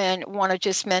of and want to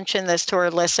just mention this to our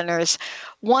listeners.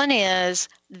 One is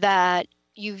that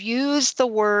you've used the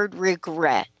word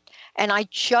regret. And I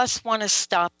just want to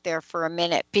stop there for a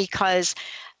minute because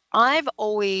I've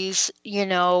always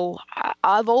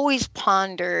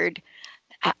pondered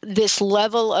this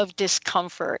level of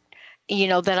discomfort,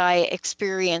 that I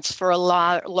experienced for a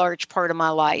large part of my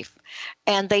life.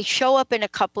 And they show up in a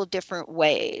couple of different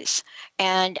ways.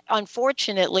 And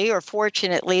unfortunately or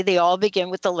fortunately, they all begin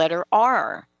with the letter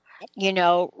R,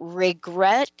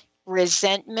 regret,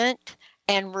 resentment,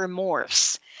 and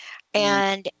remorse.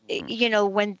 And,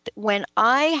 when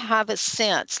I have a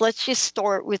sense, let's just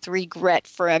start with regret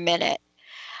for a minute.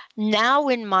 Now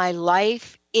in my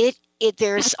life,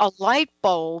 there's a light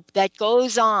bulb that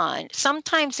goes on.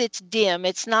 Sometimes it's dim.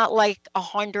 It's not like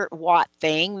 100-watt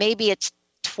thing. Maybe it's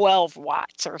 12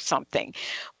 watts or something,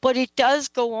 but it does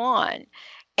go on.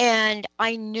 And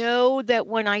I know that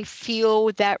when I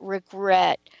feel that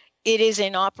regret, it is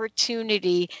an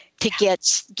opportunity to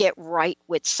get right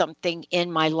with something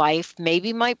in my life,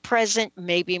 maybe my present,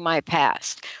 maybe my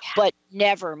past, but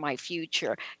never my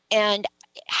future. And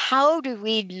how do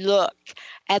we look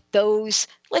at those,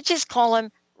 let's just call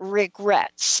them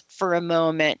regrets for a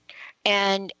moment,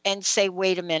 and say,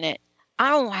 wait a minute, I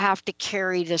don't have to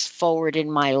carry this forward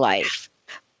in my life.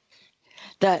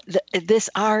 This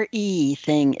RE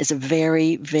thing is a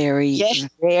very, very,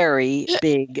 very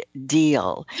big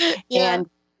deal. Yeah. And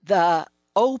the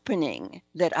opening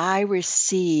that I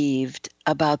received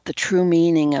about the true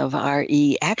meaning of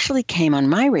RE actually came on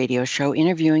my radio show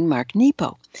interviewing Mark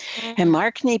Nepo. Mm-hmm. And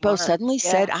Mark Nepo suddenly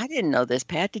said, I didn't know this,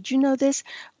 Pat. Did you know this?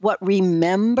 What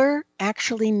remember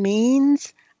actually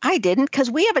means? I didn't,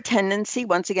 because we have a tendency,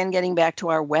 once again, getting back to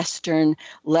our Western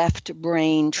left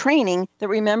brain training, that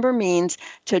remember means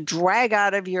to drag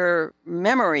out of your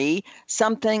memory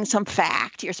something, some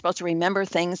fact. You're supposed to remember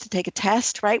things to take a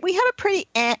test, right? We have a pretty,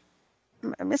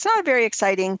 it's not a very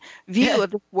exciting view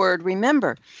of the word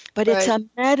remember, but it's a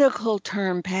medical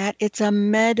term, Pat. It's a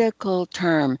medical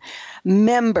term.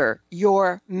 Member,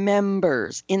 your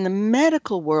members. In the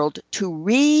medical world, to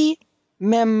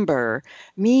remember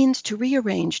means to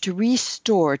rearrange, to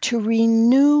restore, to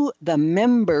renew the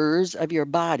members of your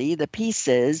body, the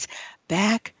pieces,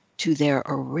 back to their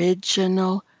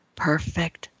original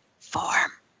perfect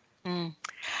form.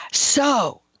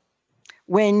 So,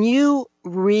 when you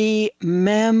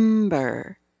remember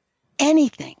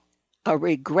anything, a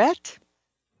regret,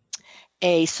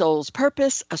 a soul's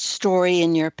purpose, a story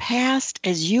in your past,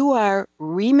 as you are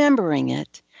remembering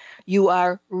it, you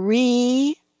are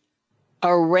rearranging,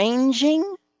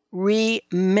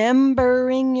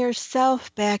 remembering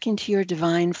yourself back into your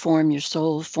divine form, your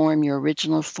soul form, your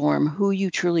original form, who you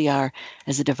truly are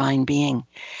as a divine being.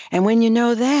 And when you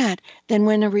know that, then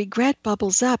when a regret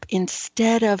bubbles up,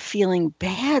 instead of feeling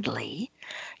badly,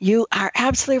 you are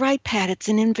absolutely right, Pat. It's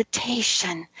an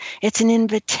invitation. It's an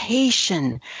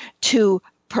invitation to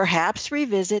perhaps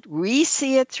revisit,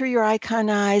 re-see it through your icon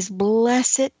eyes,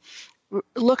 bless it,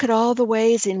 look at all the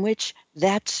ways in which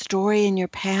that story in your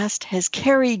past has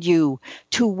carried you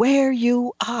to where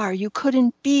you are. You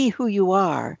couldn't be who you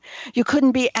are. You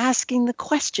couldn't be asking the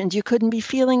questions. You couldn't be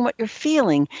feeling what you're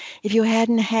feeling if you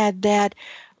hadn't had that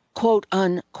quote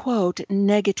unquote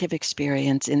negative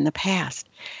experience in the past.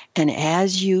 And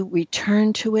as you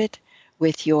return to it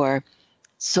with your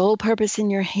soul purpose in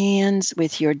your hands,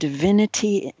 with your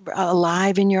divinity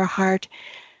alive in your heart,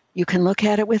 you can look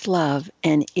at it with love,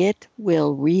 and it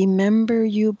will remember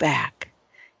you back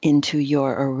into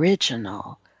your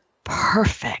original,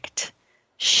 perfect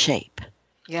shape.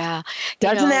 Yeah.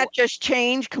 Doesn't that just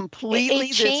change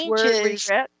completely this word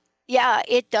regret? Yeah,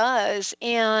 it does.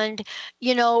 And,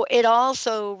 it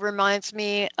also reminds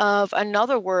me of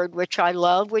another word which I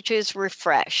love, which is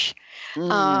refresh.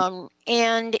 And,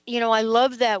 I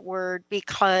love that word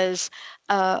because,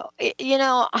 I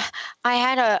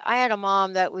had a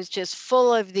mom that was just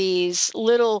full of these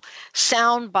little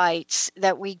sound bites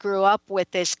that we grew up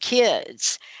with as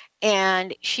kids.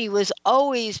 And she was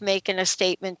always making a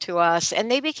statement to us, and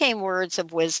they became words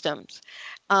of wisdom.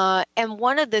 And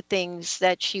one of the things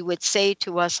that she would say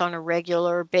to us on a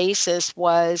regular basis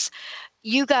was,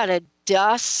 you got to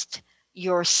dust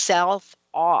yourself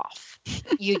off.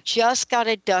 You just got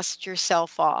to dust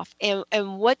yourself off. And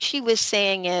what she was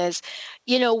saying is,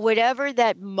 whatever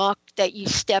that muck that you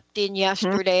stepped in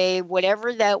yesterday,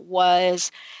 whatever that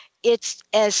was, it's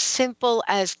as simple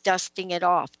as dusting it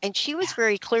off. And she was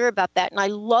very clear about that. And I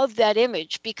love that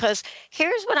image because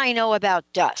here's what I know about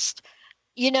dust.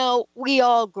 We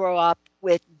all grow up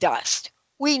with dust.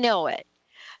 We know it.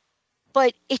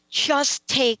 But it just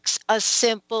takes a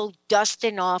simple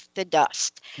dusting off the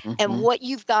dust. Mm-hmm. And what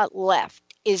you've got left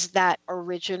is that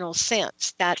original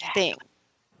sense, that thing.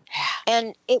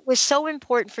 And it was so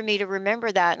important for me to remember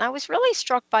that. And I was really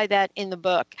struck by that in the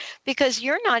book, because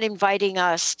you're not inviting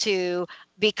us to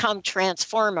become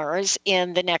transformers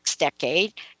in the next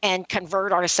decade and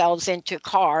convert ourselves into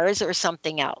cars or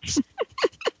something else.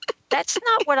 That's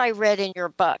not what I read in your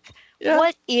book. Yeah.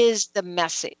 What is the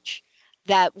message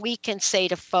that we can say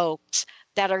to folks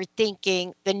that are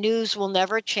thinking the news will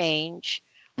never change?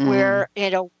 We're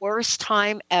in a worst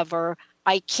time ever.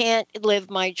 I can't live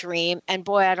my dream. And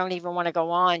boy, I don't even want to go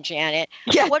on, Janet.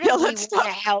 Yeah, what do we want to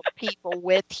help people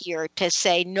with here to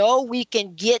say, no, we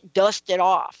can get dusted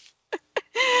off?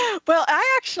 Well,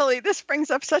 this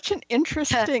brings up such an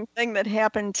interesting thing that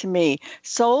happened to me.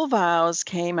 Soul Vows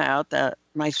came out,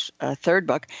 my third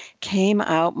book came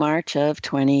out March of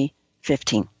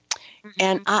 2015.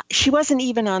 And she wasn't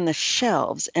even on the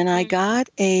shelves. And I got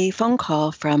a phone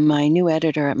call from my new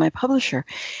editor at my publisher.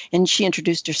 And she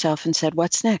introduced herself and said,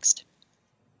 "What's next?"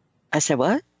 I said,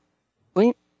 "What?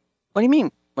 What do you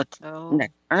mean? What's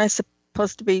next? Aren't I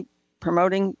supposed to be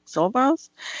promoting soul vows?"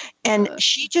 And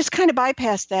she just kind of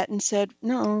bypassed that and said,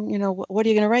 "No, what are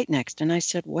you going to write next?" And I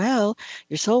said, "Well,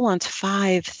 your soul wants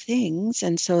 5 things.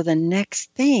 And so the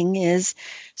next thing is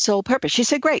soul purpose." She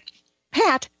said, "Great.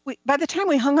 Pat, by the time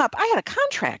we hung up, I had a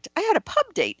contract. I had a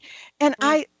pub date." And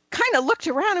I kind of looked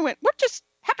around and went, "What just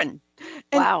happened?"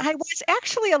 And I was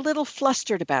actually a little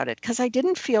flustered about it because I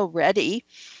didn't feel ready.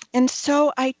 And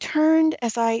so I turned,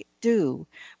 as I do,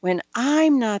 when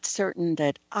I'm not certain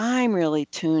that I'm really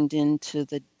tuned into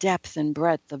the depth and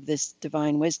breadth of this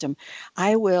divine wisdom,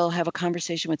 I will have a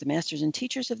conversation with the masters and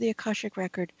teachers of the Akashic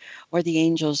Record or the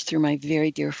angels through my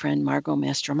very dear friend, Margot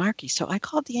Mastromarchi. So I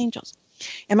called the angels.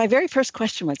 And my very first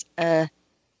question was,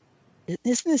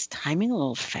 isn't this timing a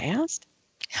little fast?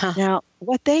 Now,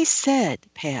 what they said,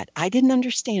 Pat, I didn't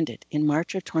understand it in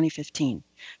March of 2015,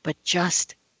 but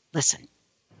just listen.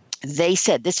 They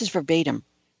said, this is verbatim,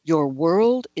 "Your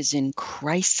world is in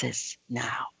crisis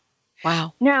now."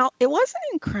 Wow. Now, it wasn't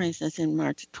in crisis in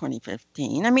March of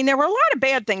 2015. I mean, there were a lot of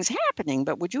bad things happening,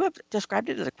 but would you have described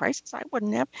it as a crisis? I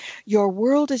wouldn't have. "Your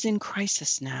world is in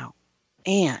crisis now.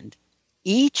 And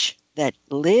each that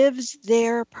lives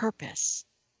their purpose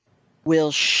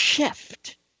will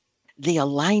shift the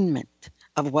alignment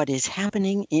of what is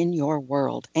happening in your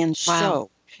world. And so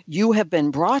you have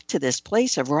been brought to this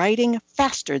place of writing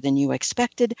faster than you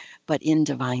expected, but in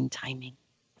divine timing."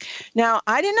 Now,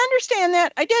 I didn't understand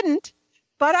that. I didn't.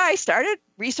 But I started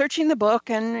researching the book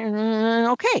and,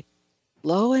 okay,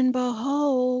 lo and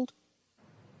behold,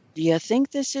 do you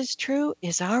think this is true?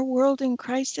 Is our world in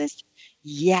crisis?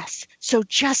 Yes. So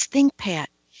just think, Pat,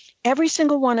 every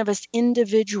single one of us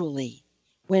individually,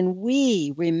 when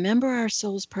we remember our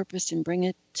soul's purpose and bring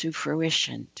it to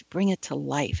fruition, to bring it to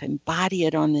life, embody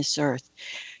it on this earth,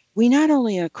 we not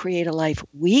only create a life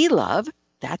we love,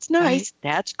 that's nice,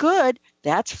 that's good,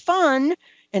 that's fun,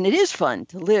 and it is fun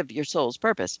to live your soul's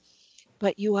purpose,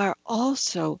 but you are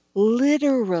also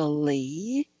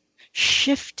literally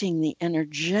shifting the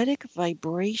energetic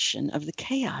vibration of the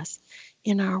chaos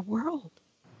in our world.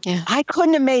 Yeah. I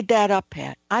couldn't have made that up,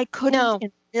 Pat. I couldn't in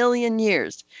a million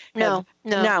years have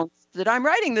announced that I'm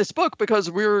writing this book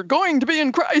because we're going to be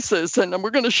in crisis and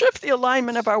we're going to shift the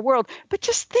alignment of our world. But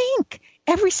just think,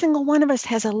 every single one of us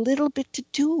has a little bit to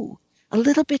do. A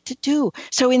little bit to do.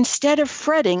 So instead of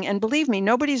fretting, and believe me,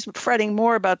 nobody's fretting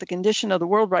more about the condition of the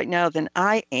world right now than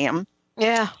I am.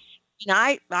 Yeah.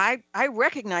 And I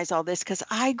recognize all this because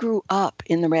I grew up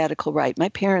in the radical right. My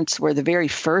parents were the very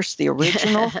first, the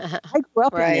original. I grew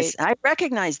up in this. I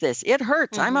recognize this. It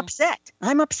hurts. I'm upset.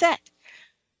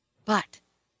 But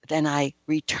then I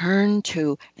return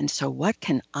to, and so what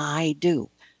can I do?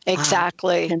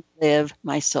 Exactly. I can live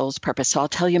my soul's purpose. So I'll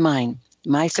tell you mine.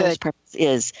 My soul's purpose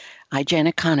is, I,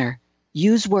 Janet Connor,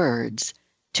 use words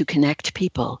to connect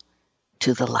people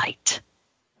to the light.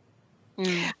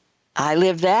 I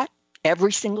live that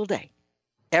every single day,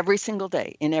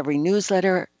 in every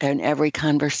newsletter, in every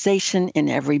conversation, in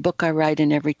every book I write,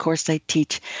 in every course I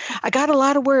teach. I got a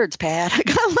lot of words, Pat. I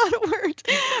got a lot of words.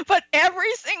 But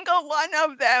every single one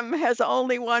of them has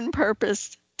only one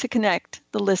purpose: to connect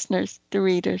the listeners, the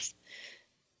readers,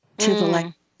 to the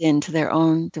light into their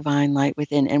own divine light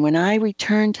within. And when I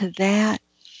return to that,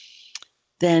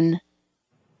 then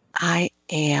I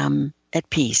am at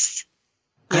peace.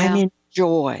 I'm in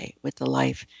joy with the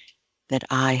life that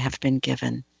I have been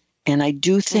given. And I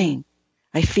do think,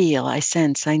 I feel, I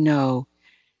sense, I know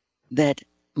that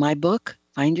my book,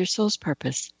 Find Your Soul's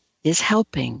Purpose, is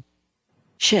helping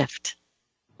shift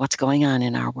what's going on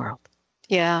in our world.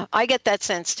 Yeah, I get that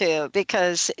sense too,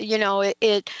 because,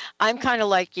 I'm kind of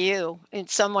like you. And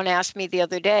someone asked me the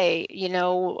other day,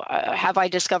 have I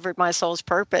discovered my soul's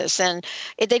purpose? And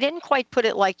they didn't quite put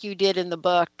it like you did in the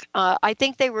book. I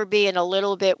think they were being a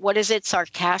little bit,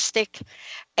 sarcastic.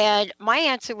 And my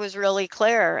answer was really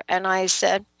clear. And I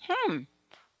said,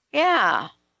 yeah.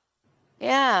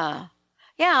 I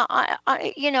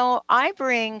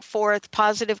bring forth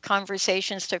positive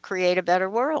conversations to create a better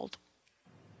world.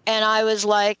 And I was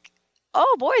like,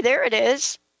 oh boy, there it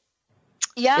is.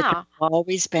 Yeah. It's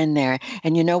always been there.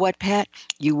 And you know what, Pat?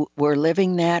 You were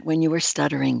living that when you were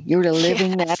stuttering. You were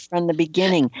living that from the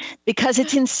beginning because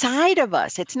it's inside of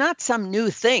us. It's not some new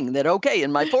thing that, okay,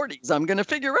 in my 40s, I'm going to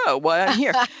figure out why I'm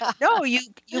here. No,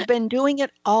 you've been doing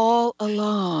it all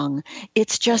along.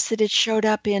 It's just that it showed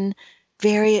up in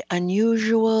very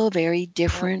unusual, very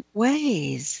different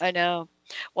ways. I know.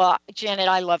 Well, Janet,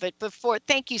 I love it.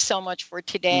 Thank you so much for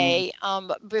today.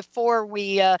 Before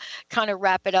we kind of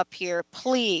wrap it up here,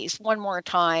 please, one more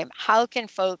time, how can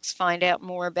folks find out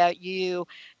more about you,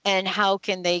 and how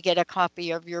can they get a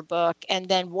copy of your book? And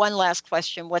then one last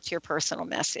question, what's your personal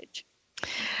message?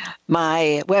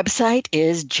 My website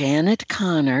is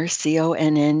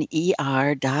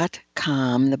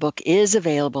janetconner.com. The book is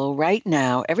available right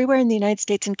now everywhere in the United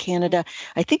States and Canada.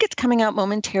 I think it's coming out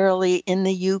momentarily in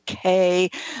the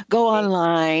UK. Go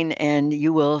online and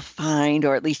you will find,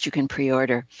 or at least you can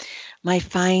pre-order. My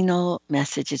final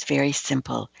message is very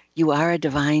simple. You are a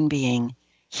divine being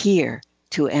here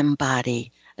to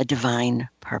embody a divine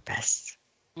purpose.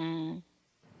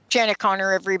 Janet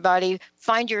Conner, everybody.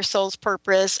 Find your soul's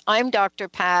purpose. I'm Dr.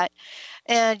 Pat.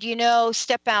 And,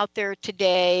 step out there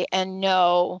today and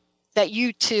know that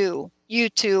you too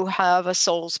have a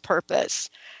soul's purpose.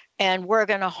 And we're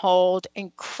going to hold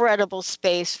incredible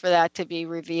space for that to be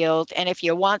revealed. And if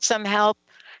you want some help,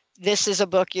 this is a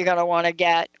book you're going to want to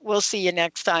get. We'll see you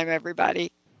next time,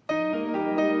 everybody.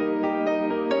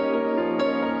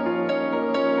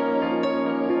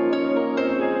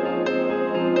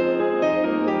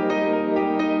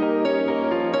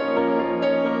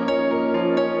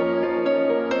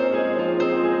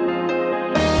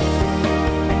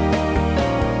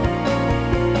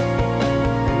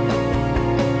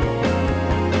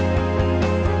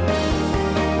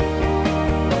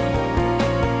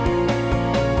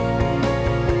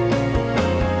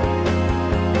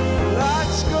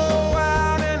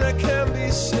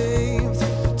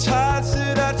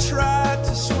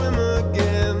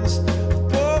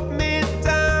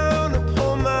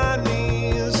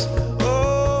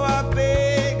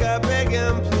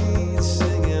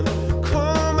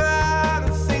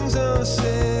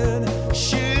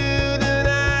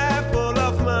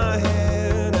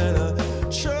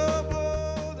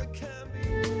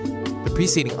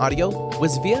 Preceding audio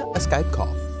was via a Skype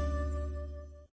call.